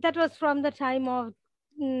 and that was from the time of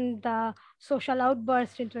the social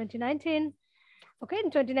outburst in 2019. Okay, in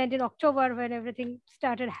 2019 October, when everything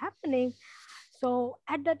started happening. So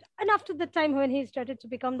at that, and after the time when he started to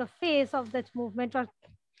become the face of that movement, or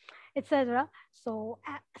etc. So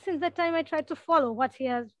since that time, I tried to follow what he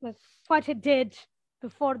did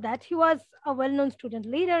before that. He was a well-known student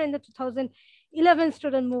leader in the 2011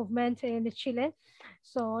 student movement in Chile.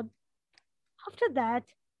 So after that,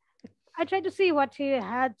 I tried to see what he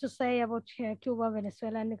had to say about Cuba,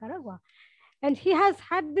 Venezuela, and Nicaragua. And he has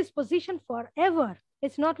had this position forever.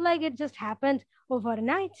 It's not like it just happened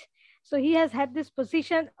overnight. So he has had this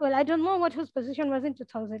position. Well, I don't know what his position was in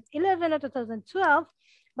 2011 or 2012,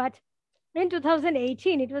 but in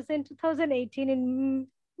 2018, it was in 2018, in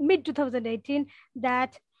mid 2018,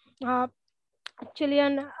 that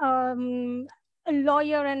Chilean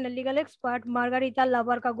lawyer and legal expert Margarita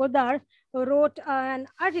Labarca Godard wrote an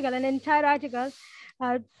entire article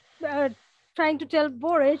trying to tell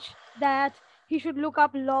Boric that he should look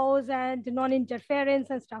up laws and non-interference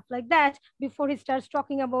and stuff like that before he starts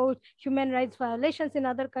talking about human rights violations in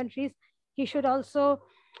other countries. He should also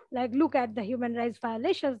look at the human rights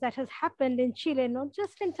violations that has happened in Chile, not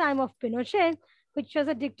just in time of Pinochet, which was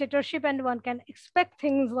a dictatorship, and one can expect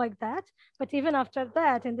things like that. But even after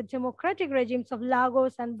that, in the democratic regimes of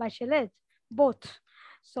Lagos and Bachelet, both.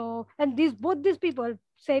 So, and both these people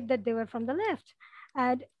said that they were from the left.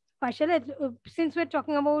 And Bachelet, since we're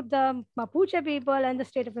talking about the Mapuche people and the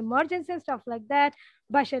state of emergency and stuff like that,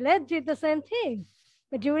 Bachelet did the same thing.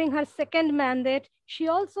 But during her second mandate, she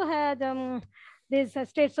also had these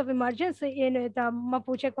states of emergency in the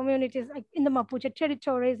Mapuche communities, like in the Mapuche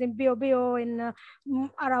territories, in Biobío, in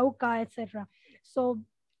Arauca, etc. So,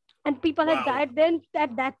 and people had died then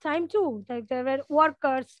at that time too. Like there were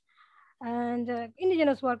workers and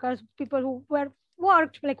indigenous workers, people who were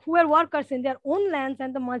who were workers in their own lands,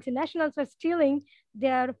 and the multinationals were stealing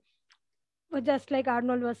their, just like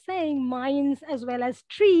Arnold was saying, mines as well as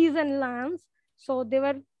trees and lands. So they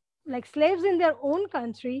were like slaves in their own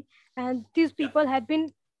country, and these people had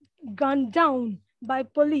been gunned down by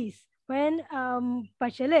police when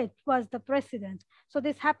Bachelet was the president. So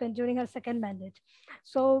this happened during her second mandate.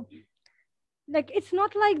 So it's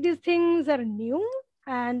not like these things are new,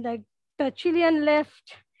 and the Chilean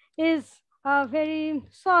left is a very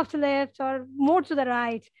soft left, or more to the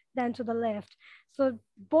right than to the left. So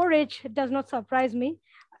Boric does not surprise me.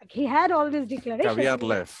 He had all these declarations. Caveat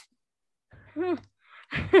left.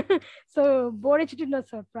 So Boric did not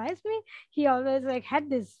surprise me. He always had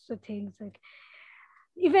these things.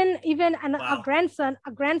 Even a grandson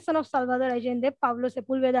of Salvador Allende, Pablo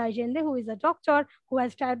Sepúlveda Allende, who is a doctor who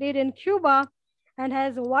has studied in Cuba and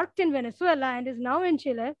has worked in Venezuela and is now in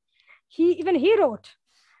Chile. He wrote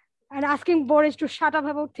and asking Boric to shut up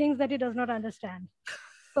about things that he does not understand.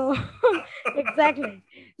 So exactly.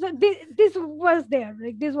 So this was there.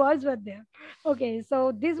 These words were there. Okay,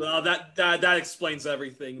 so this. Well, that explains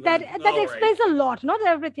everything. That explains a lot, not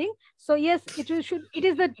everything. So yes, it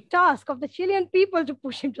is the task of the Chilean people to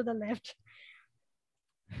push him to the left.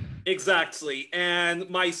 Exactly. And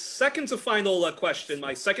my second to final question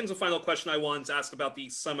I wanted to ask about the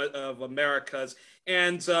Summit of Americas,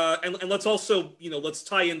 and let's also let's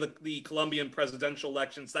tie in the Colombian presidential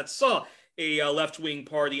elections that saw a left-wing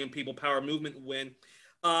party and people power movement win.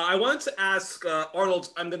 I wanted to ask Arnold.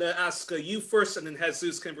 I'm going to ask you first, and then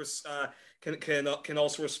Jesus can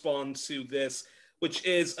also respond to this, which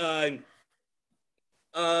is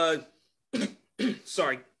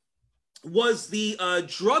sorry. Was the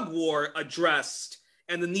drug war addressed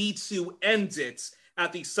and the need to end it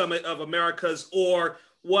at the Summit of Americas, or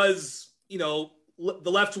was the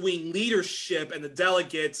left-wing leadership and the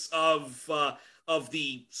delegates of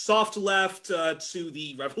the soft left to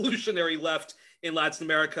the revolutionary left in Latin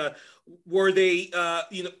America, were they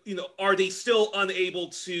are they still unable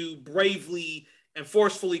to bravely and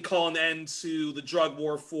forcefully call an end to the drug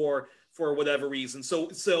war for for whatever reason.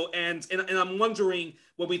 And I'm wondering,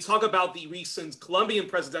 when we talk about the recent Colombian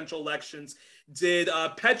presidential elections, did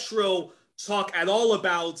Petro talk at all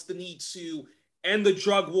about the need to end the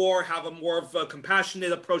drug war, have a more of a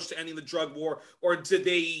compassionate approach to ending the drug war, or did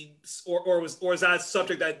they, or is that a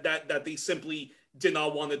subject that they simply did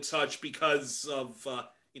not want to touch because of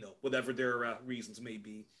whatever their reasons may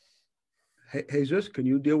be? Jesus, can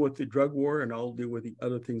you deal with the drug war and I'll deal with the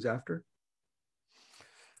other things after?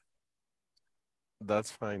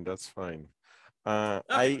 That's fine. That's fine.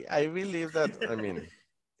 Okay. I believe that, I mean,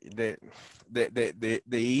 the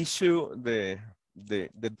issue, the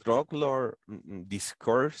drug law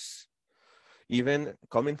discourse, even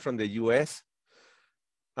coming from the US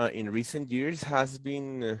in recent years, has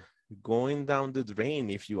been going down the drain,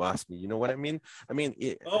 if you ask me. You know what I mean? I mean,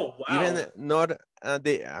 Oh, wow. even not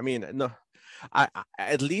no,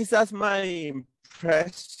 at least that's my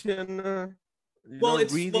impression.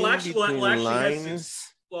 Reading between lines.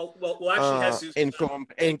 Jesus.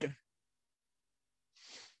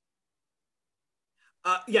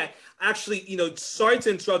 Yeah, actually, sorry to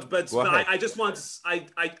interrupt, but I just want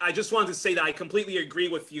to say that I completely agree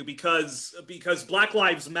with you because Black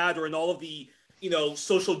Lives Matter and all of the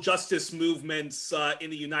social justice movements in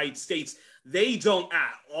the United States, they don't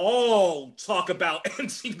at all talk about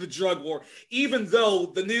ending the drug war, even though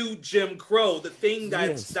the new Jim Crow, the thing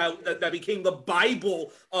that became the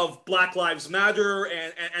Bible of Black Lives Matter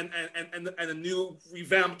and a new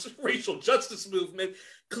revamped racial justice movement,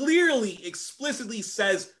 clearly, explicitly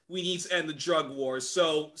says we need to end the drug war.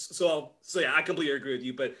 So yeah, I completely agree with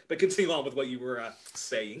you. But continue on with what you were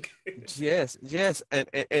saying. Yes,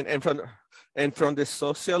 and from the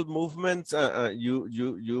social movements,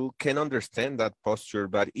 you can understand that posture.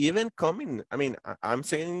 But even coming, I mean, I'm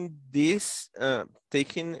saying this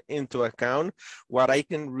taking into account what I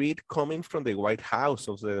can read coming from the White House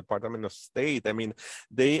of the Department of State. I mean,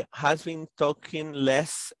 they has been talking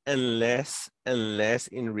less and less and less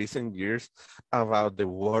in recent years about the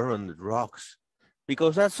war on drugs,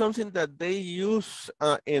 because that's something that they use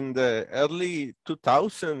in the early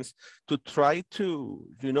 2000s to try to,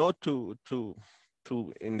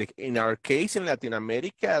 in our case in Latin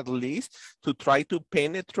America at least, to try to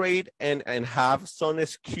penetrate and have some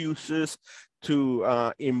excuses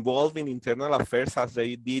to involve in internal affairs, as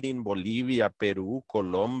they did in Bolivia, Peru,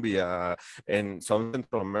 Colombia, and some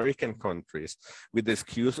Central American countries, with the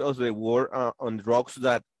excuse of the war on drugs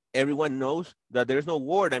that everyone knows that there's no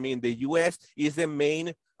war. I mean, the U.S. is the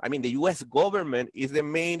main, the U.S. government is the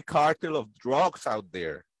main cartel of drugs out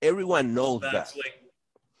there. Everyone knows that.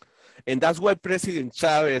 And that's why President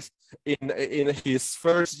Chavez, in his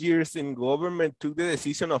first years in government, took the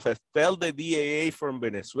decision of expel the DEA from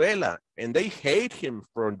Venezuela. And they hate him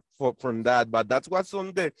from that. But that's what's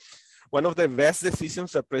one of the best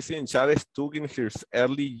decisions that President Chavez took in his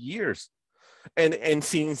early years. And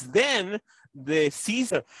since then, the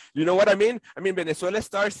season, you know what I mean? I mean, Venezuela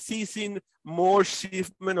starts seizing more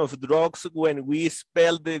shipment of drugs when we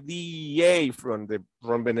expel the DEA from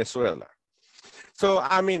Venezuela. So,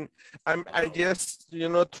 I mean, I just,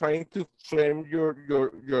 trying to frame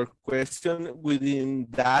your question within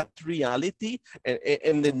that reality,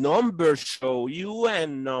 and the numbers show,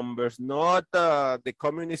 UN numbers, not the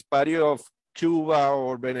Communist Party of Cuba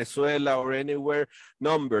or Venezuela or anywhere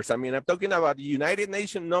numbers. I mean, I'm talking about the United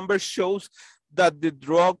Nations numbers shows that the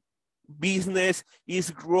drug business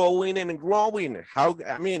is growing and growing.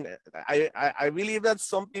 I believe that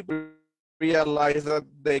some people realize that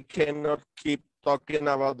they cannot keep talking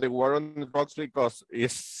about the war on drugs because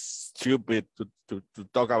it's stupid to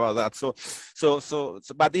talk about that.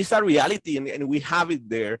 But it's a reality, and we have it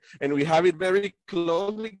there, and we have it very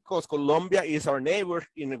closely because Colombia is our neighbor,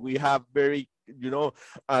 and we have very,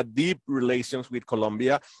 deep relations with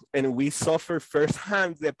Colombia, and we suffer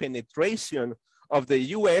firsthand the penetration of the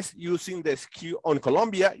U.S. using the excuse on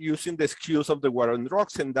Colombia, using the excuse of the war on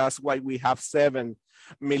drugs, and that's why we have 7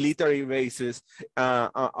 military bases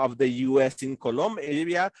of the U.S. in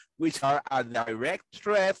Colombia, which are a direct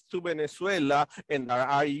threat to Venezuela and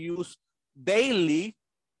are used daily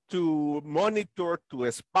to monitor,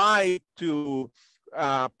 to spy, to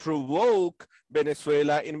provoke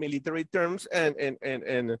Venezuela in military terms,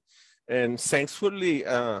 and thankfully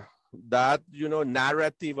that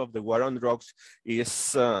narrative of the war on drugs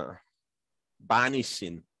is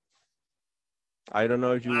vanishing. I don't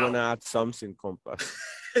know if you want to add something, Compass.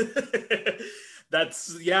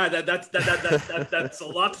 That's a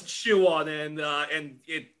lot to chew on, and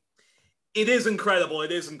it is incredible.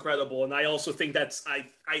 It is incredible, and I also think I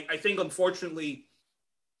think unfortunately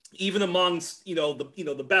even amongst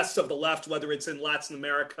the best of the left, whether it's in Latin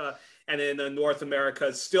America and in North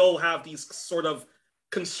America, still have these sort of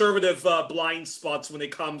conservative blind spots when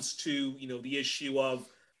it comes to the issue of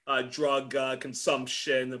drug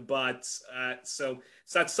consumption. But so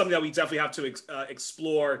that's something that we definitely have to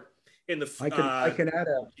explore in the I can add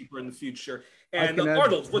deeper in the future. I And can add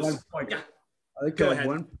Arnold, one point. yeah, I like go to add ahead.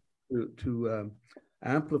 one to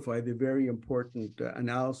amplify the very important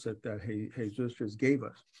analysis that Jesus just gave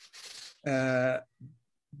us.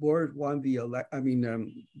 Boris won the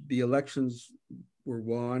the elections were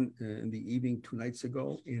won in the evening 2 nights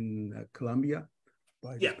ago in Colombia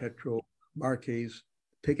by the Petro Marquez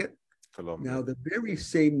ticket. Colombia. Now, the very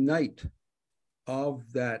same night of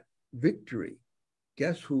that victory,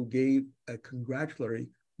 guess who gave a congratulatory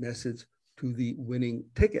message to the winning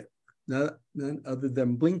ticket? None other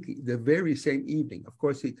than Blinky, the very same evening. Of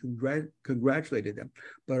course, he congratulated them.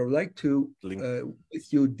 But I would like to,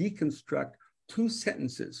 with you, deconstruct 2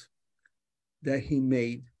 sentences that he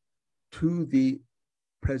made to the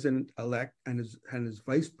president-elect and his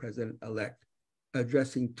vice president-elect,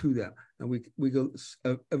 addressing to them. And we go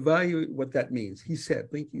evaluate what that means. He said,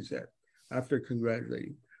 Blinky said, after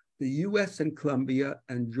congratulating, the U.S. and Colombia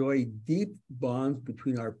enjoy deep bonds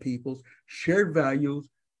between our peoples, shared values,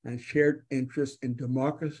 and shared interests in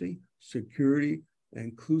democracy, security,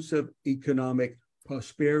 inclusive economic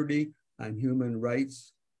prosperity, and human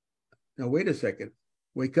rights. Now, wait a second.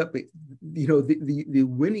 Wake up. The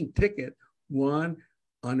winning ticket won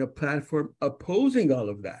on a platform opposing all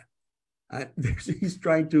of that. He's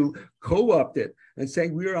trying to co-opt it and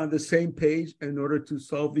saying we're on the same page in order to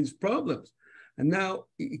solve these problems. And now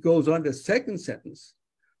it goes on the second sentence.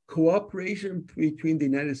 Cooperation between the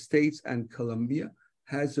United States and Colombia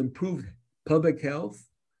has improved public health,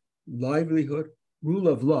 livelihood, rule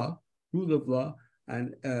of law,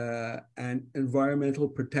 and environmental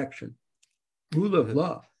protection. Rule of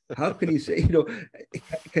law. How can he say,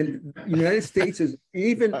 can the United States is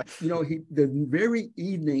even, the very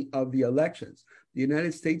evening of the elections, the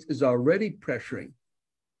United States is already pressuring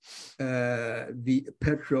the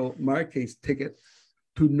Petro Marquez ticket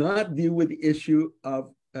to not deal with the issue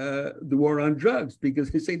of the war on drugs, because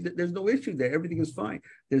he said that there's no issue there. Everything is fine.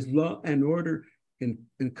 There's law and order in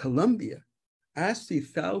Colombia. Ask the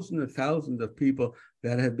thousands and thousands of people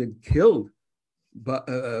that have been killed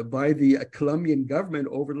by the Colombian government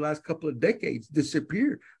over the last couple of decades,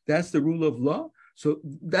 disappeared. That's the rule of law. So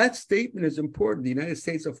that statement is important. The United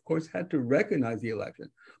States, of course, had to recognize the election,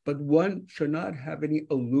 but one should not have any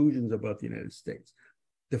illusions about the United States.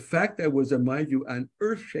 The fact that was, in my view, an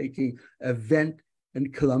earth-shaking event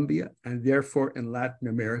in Colombia and therefore in Latin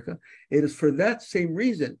America, it is for that same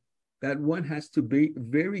reason that one has to be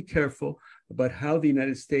very careful about how the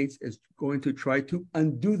United States is going to try to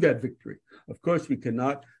undo that victory. Of course, we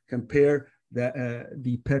cannot compare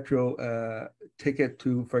the Petro ticket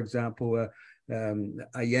to, for example,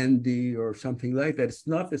 Allende or something like that. It's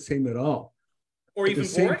not the same at all. Or even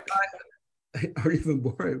Boric? Or even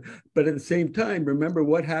Boric. But at the same time, remember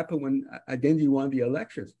what happened when Allende won the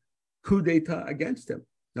elections. Coup d'etat against him.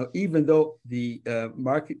 Now, even though the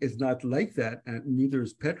market is not like that, and neither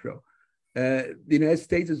is Petro, the United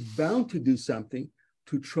States is bound to do something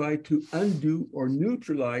to try to undo or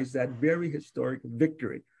neutralize that very historic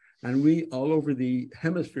victory. And we, all over the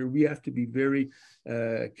hemisphere, we have to be very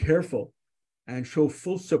careful and show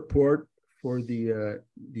full support for the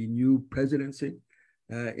new presidency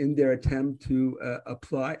in their attempt to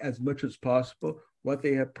apply as much as possible what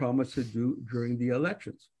they have promised to do during the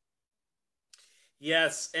elections.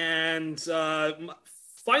 Yes, and my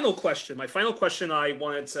final question I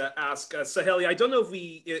wanted to ask Saheli. I don't know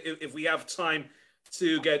if we have time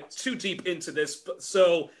to get too deep into this, but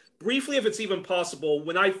so briefly, if it's even possible,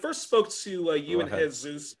 when I first spoke to you and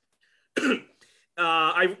Jesus, and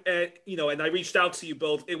I reached out to you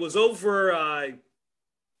both. It was over, an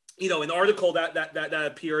article that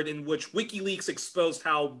appeared in which WikiLeaks exposed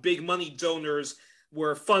how big money donors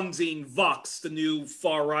were funding Vox, the new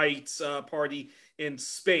far-right party in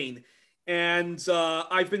Spain. And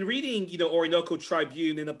I've been reading, Orinoco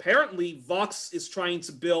Tribune, and apparently Vox is trying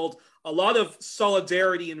to build a lot of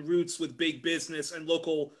solidarity and roots with big business and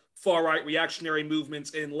local far-right reactionary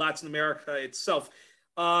movements in Latin America itself.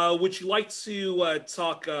 Would you like to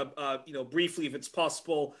talk, briefly, if it's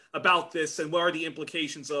possible, about this, and what are the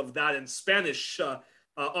implications of that in Spanish,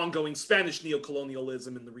 ongoing Spanish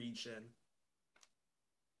neocolonialism in the region?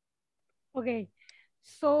 Okay,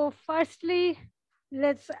 so firstly,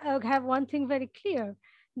 let's have one thing very clear,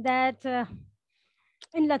 that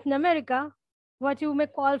in Latin America, what you may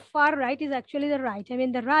call far right is actually the right. I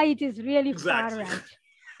mean, the right is really far right.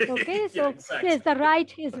 Okay, so exactly. yes, the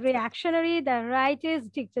right is reactionary, the right is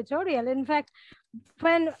dictatorial. In fact,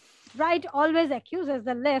 when right always accuses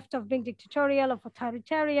the left of being dictatorial, of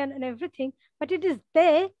authoritarian and everything, but it is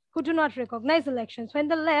they who do not recognize elections. When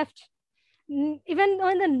the left, even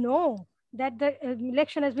when they know that the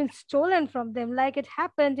election has been stolen from them, like it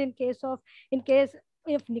happened in case of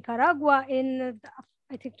Nicaragua in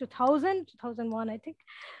I think 2001, I think.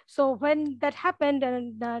 So when that happened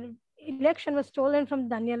and the election was stolen from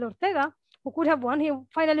Daniel Ortega, who could have won, he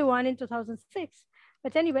finally won in 2006.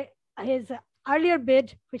 But anyway, his earlier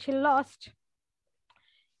bid, which he lost,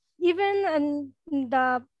 even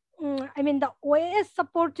the the OAS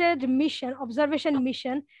supported mission, observation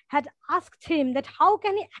mission, had asked him that how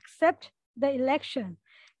can he accept the election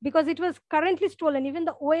because it was currently stolen. Even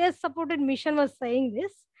the OAS supported mission was saying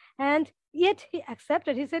this, and yet he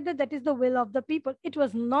accepted. He said that that is the will of the people. It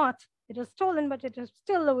was not. It was stolen, but it was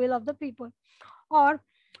still the will of the people. Or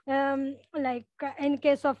like in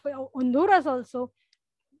case of Honduras also,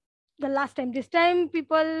 the last time, this time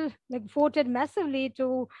people like voted massively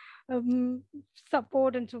to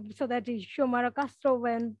support and so that Xiomara Castro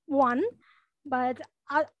won. But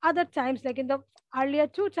other times, like in the earlier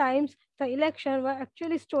two times, the election were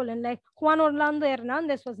actually stolen. Like Juan Orlando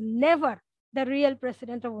Hernandez was never the real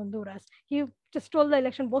president of Honduras. He just stole the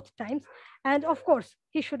election both times. And of course,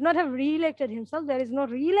 he should not have re-elected himself. There is no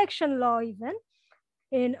re-election law even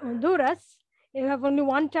in Honduras. You have only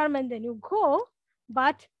one term and then you go.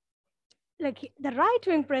 But like the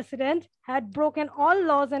right-wing president had broken all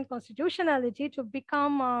laws and constitutionality to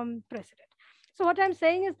become president. So what I'm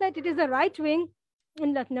saying is that it is the right wing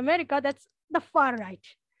in Latin America that's the far right.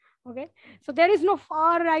 Okay, so there is no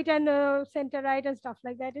far right and center right and stuff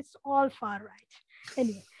like that. It's all far right.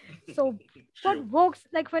 Anyway, so what Vox,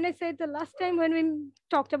 like when I said the last time when we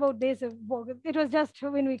talked about this, it was just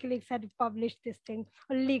when WikiLeaks had published this thing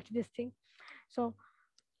or leaked this thing. So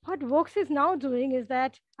what Vox is now doing is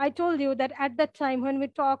that I told you that at that time when we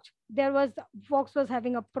talked, Vox was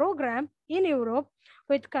having a program in Europe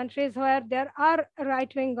with countries where there are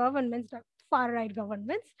right-wing governments, far-right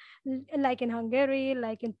governments, like in Hungary,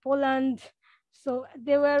 like in Poland. So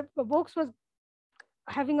Vox was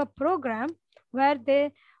having a program where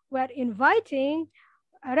they were inviting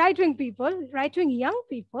right-wing people, right-wing young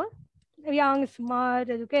people, young, smart,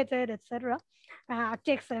 educated, etc.,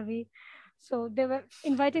 tech-savvy. So they were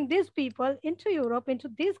inviting these people into Europe, into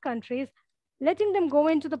these countries, letting them go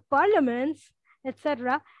into the parliaments,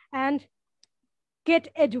 etc., and get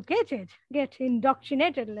educated, get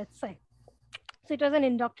indoctrinated, let's say. So it was an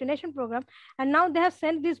indoctrination program. And now they have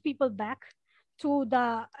sent these people back to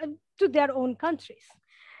their own countries.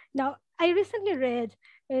 Now, I recently read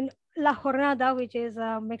in La Jornada, which is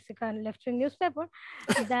a Mexican left-wing newspaper,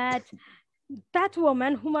 that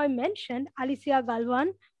woman whom I mentioned, Alicia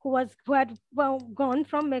Galvan, who had gone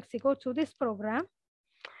from Mexico to this program.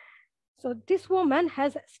 So this woman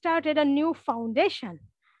has started a new foundation.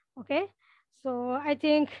 Okay, so I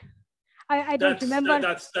think I don't remember.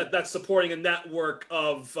 That's supporting a network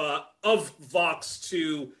of Vox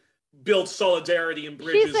to build solidarity and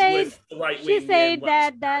bridges with the right wing. She said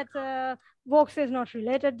that Vox is not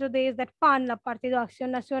related to this. That PAN, La Partido Acción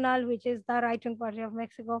Nacional, which is the right-wing party of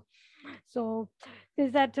Mexico. So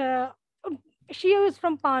is that she was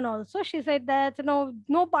from PAN also. She said that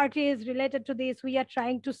no party is related to this. We are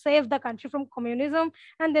trying to save the country from communism,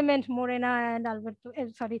 and they meant Morena and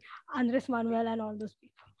Andres Manuel and all those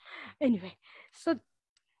people. Anyway, so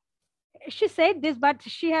she said this, but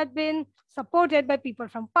she had been supported by people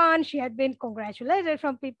from PAN. She had been congratulated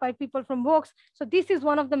by people from Vox. So this is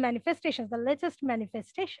one of the manifestations, the latest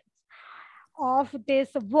manifestations of this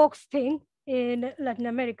Vox thing in Latin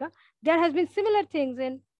America. There has been similar things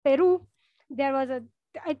in Peru.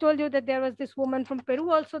 I told you that there was this woman from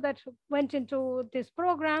Peru also that went into this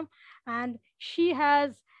program, and she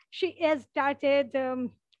has started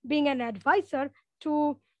being an advisor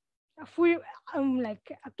to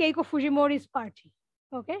like Keiko Fujimori's party.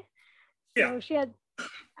 Okay, so she had,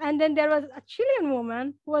 and then there was a Chilean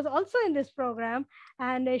woman who was also in this program,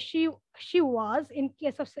 and she was in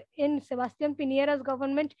Sebastián Piñera's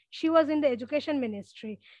government. She was in the education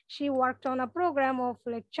ministry. She worked on a program of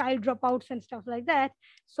like child dropouts and stuff like that.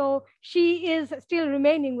 So she is still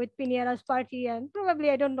remaining with Piñera's party, and probably,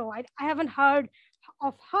 I don't know, I haven't heard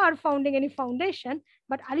of her founding any foundation,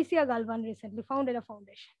 but Alicia Galvan recently founded a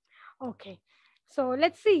foundation. Okay, so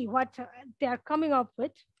let's see what they are coming up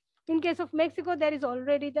with. In case of Mexico, there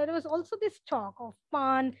was also this talk of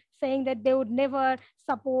PAN saying that they would never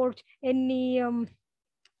support any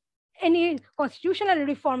constitutional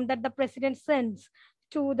reform that the president sends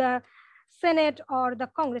to the Senate or the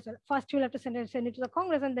Congress. Well, first, you'll have to send it to the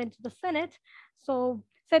Congress and then to the Senate. So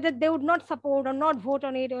said that they would not support or not vote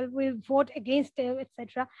on it, or will vote against it,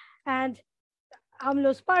 etc. And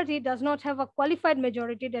AMLO's party does not have a qualified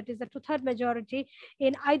majority, that is a 2/3 majority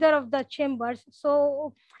in either of the chambers.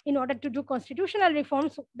 So in order to do constitutional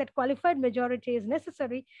reforms, that qualified majority is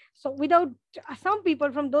necessary. So without some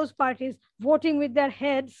people from those parties voting with their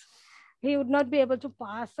heads, he would not be able to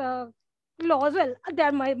pass laws. Well,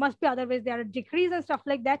 there must be other ways. There are decrees and stuff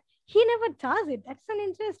like that. He never does it. That's an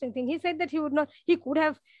interesting thing. He said that he could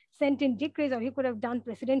have sent in decrees, or he could have done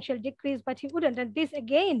presidential decrees, but he wouldn't. And this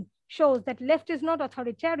again shows that left is not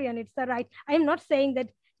authoritarian, it's the right. I am not saying that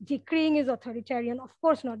decreeing is authoritarian. Of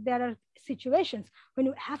course not. There are situations when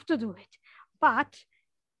you have to do it. But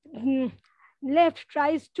left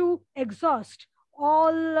tries to exhaust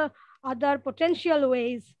all other potential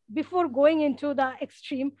ways before going into the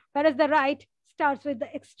extreme, whereas the right starts with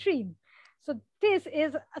the extreme. So this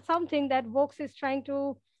is something that Vox is trying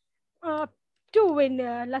to do in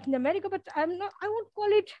Latin America, but I won't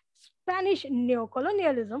call it Spanish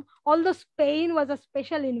neocolonialism, although Spain was a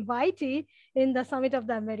special invitee in the Summit of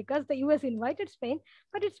the Americas. The US invited Spain,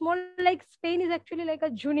 but it's more like Spain is actually like a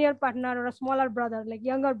junior partner or a smaller brother, like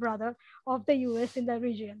younger brother of the US in the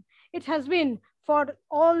region. It has been for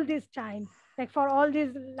all this time, like for all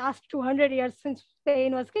these last 200 years since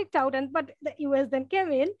Spain was kicked out, but the US then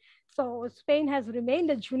came in. So Spain has remained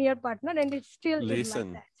a junior partner, and it still is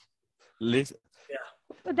like that. Listen. Yeah.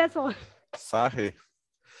 But that's all. Sahe.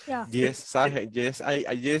 Yeah. Yes, Sahe. Yes,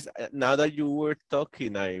 I just, now that you were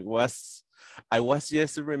talking, I was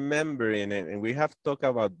just remembering, and we have talked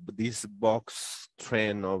about this box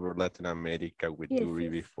trend over Latin America with Youri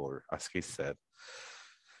before, as he said.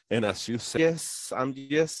 And as you said, yes, I'm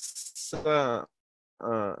just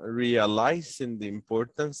realizing the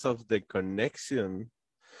importance of the connection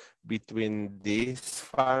between these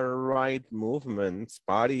far-right movements,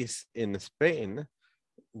 parties in Spain,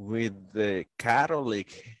 with the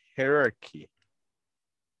Catholic hierarchy.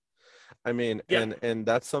 I mean, and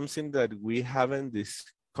that's something that we haven't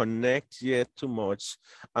disconnected yet too much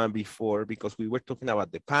before, because we were talking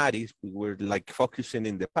about the parties, we were like focusing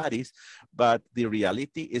in the parties, but the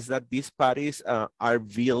reality is that these parties are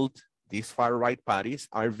built, these far-right parties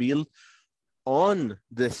are built on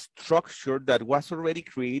the structure that was already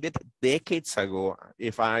created decades ago,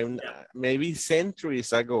 if I'm maybe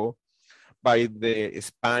centuries ago, by the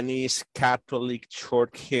Spanish Catholic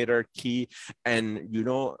Church hierarchy, and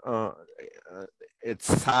its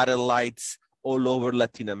satellites all over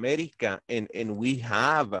Latin America, and we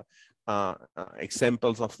have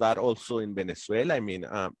examples of that also in Venezuela. I mean,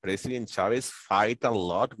 President Chavez fight a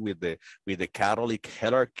lot with the Catholic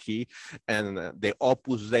hierarchy and the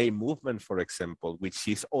Opus Dei movement, for example, which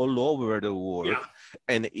is all over the world,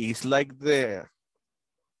 and it's like the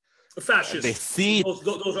fascist. The seed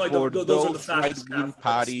those are like for those are the those fascist right-wing Catholics.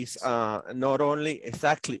 parties, not only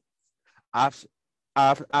exactly.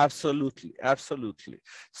 Absolutely.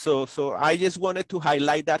 So I just wanted to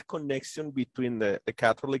highlight that connection between the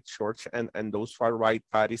Catholic Church and those far right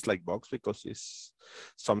parties like Vox, because it's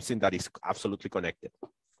something that is absolutely connected.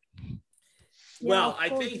 Well, I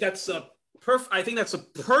think that's a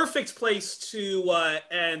perfect place to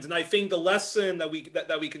end, and I think the lesson that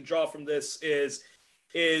we can draw from this is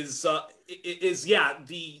the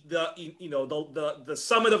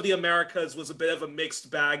Summit of the Americas was a bit of a mixed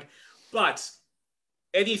bag, but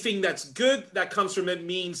anything that's good that comes from it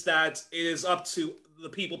means that it is up to the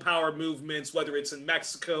people power movements, whether it's in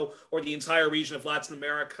Mexico or the entire region of Latin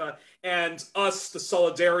America, and us, the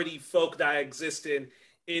solidarity folk that exist in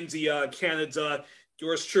India, Canada,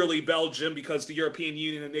 yours truly, Belgium, because the European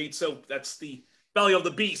Union and NATO, that's the belly of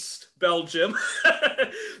the beast, Belgium,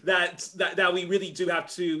 that we really do have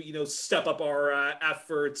to, step up our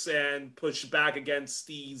efforts and push back against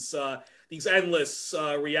these endless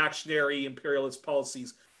reactionary imperialist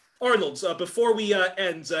policies. Arnold, before we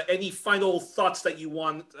end, any final thoughts that you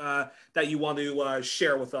want to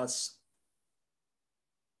share with us?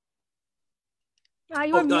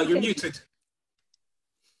 You're muted.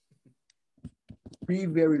 3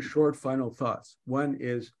 very short final thoughts. One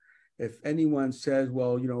is, if anyone says,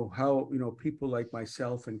 well, how, people like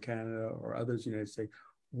myself in Canada or others in the United States,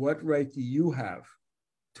 what right do you have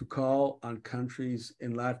to call on countries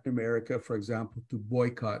in Latin America, for example, to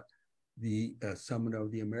boycott the Summit of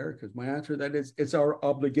the Americas? My answer to that is, it's our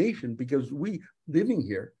obligation, because we, living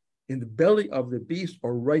here in the belly of the beast,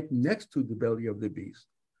 or right next to the belly of the beast,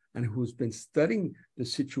 and who's been studying the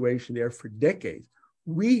situation there for decades,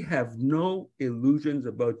 we have no illusions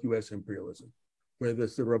about US imperialism, whether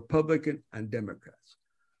it's the Republican and Democrats.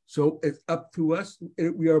 So it's up to us.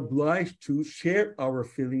 We are obliged to share our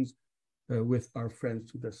feelings with our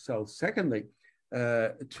friends to the south. Secondly,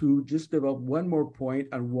 to just develop one more point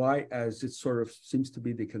on why, as it sort of seems to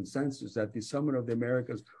be the consensus, that the Summit of the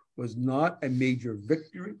Americas was not a major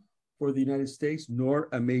victory for the United States, nor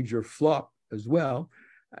a major flop as well.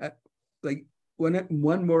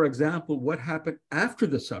 One more example, what happened after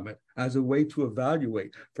the summit as a way to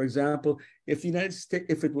evaluate. For example, if the United States,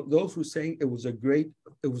 those who are saying it was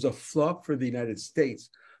a flop for the United States,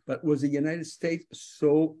 but was the United States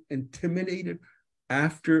so intimidated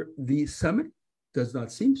after the summit? Does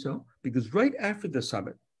not seem so, because right after the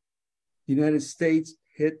summit, the United States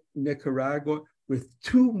hit Nicaragua with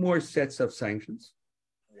 2 more sets of sanctions,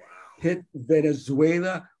 hit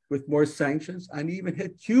Venezuela with more sanctions, and even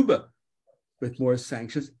hit Cuba with more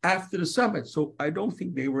sanctions after the summit. So I don't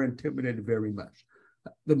think they were intimidated very much.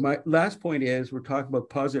 My last point is, we're talking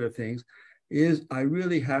about positive things, is I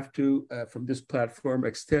really have to, from this platform,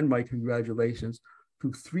 extend my congratulations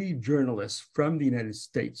to 3 journalists from the United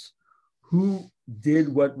States who did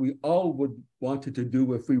what we all would wanted to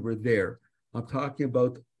do if we were there. I'm talking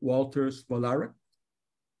about Walter Smolarek,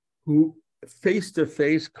 who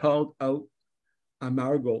face-to-face called out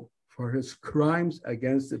Amargo for his crimes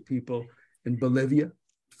against the people in Bolivia,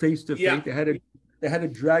 face-to-face. Yeah. They had to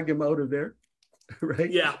drag him out of there, right?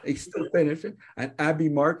 Yeah. They still finished it. And Abby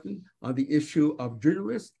Martin on the issue of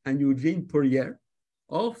journalists, and Eugene Poirier,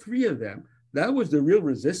 all 3 of them, that was the real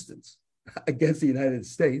resistance against the United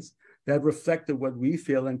States that reflected what we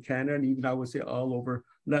feel in Canada, and even I would say all over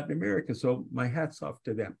Latin America. So my hat's off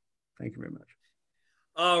to them. Thank you very much.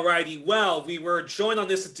 All righty. Well, we were joined on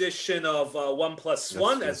this edition of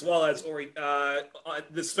 1+1, as well as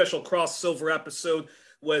this special crossover episode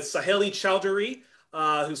with Saheli Chowdhury,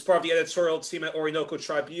 who's part of the editorial team at Orinoco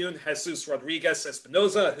Tribune, Jesus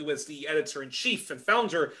Rodriguez-Espinoza, who is the editor-in-chief and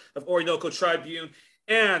founder of Orinoco Tribune,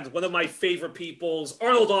 and one of my favorite peoples,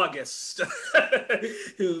 Arnold August,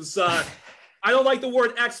 who's I don't like the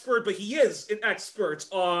word expert, but he is an expert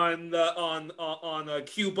on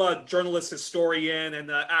Cuba, journalist, historian, and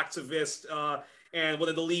activist, and one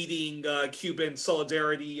of the leading Cuban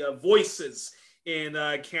solidarity voices in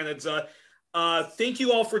Canada. Thank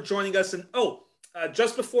you all for joining us. And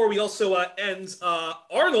just before we also end,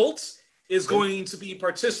 Arnold is going to be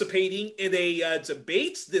participating in a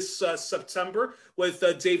debate this September with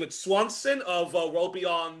David Swanson of World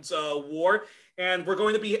Beyond War. And I'm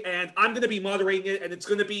going to be moderating it, and it's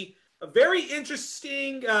going to be a very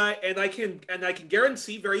interesting and I can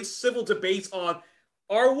guarantee very civil debate on,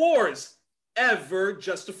 are wars ever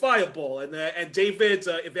justifiable? And David,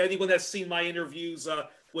 if anyone has seen my interviews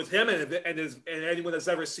with him, and anyone has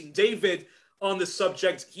ever seen David on the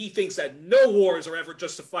subject, he thinks that no wars are ever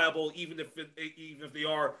justifiable, even if they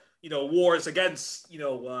are, wars against,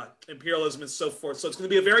 imperialism and so forth. So it's going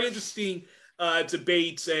to be a very interesting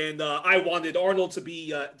debate, and I wanted Arnold to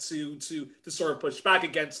be to sort of push back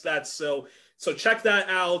against that. So check that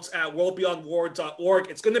out at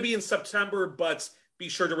worldbeyondwar.org. It's going to be in September, but be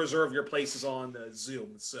sure to reserve your places on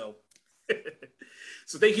Zoom. So.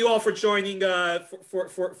 So thank you all for joining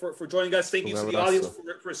for joining us. Thank you to the audience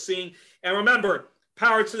for seeing. And remember,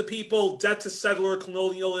 power to the people, death to settler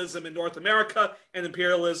colonialism in North America, and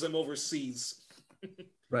imperialism overseas.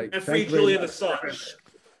 Right. And free Julian Assange.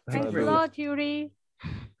 Thanks a lot, Youri.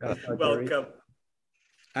 Welcome.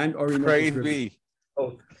 And Orinoco Praise be.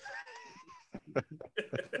 Oh.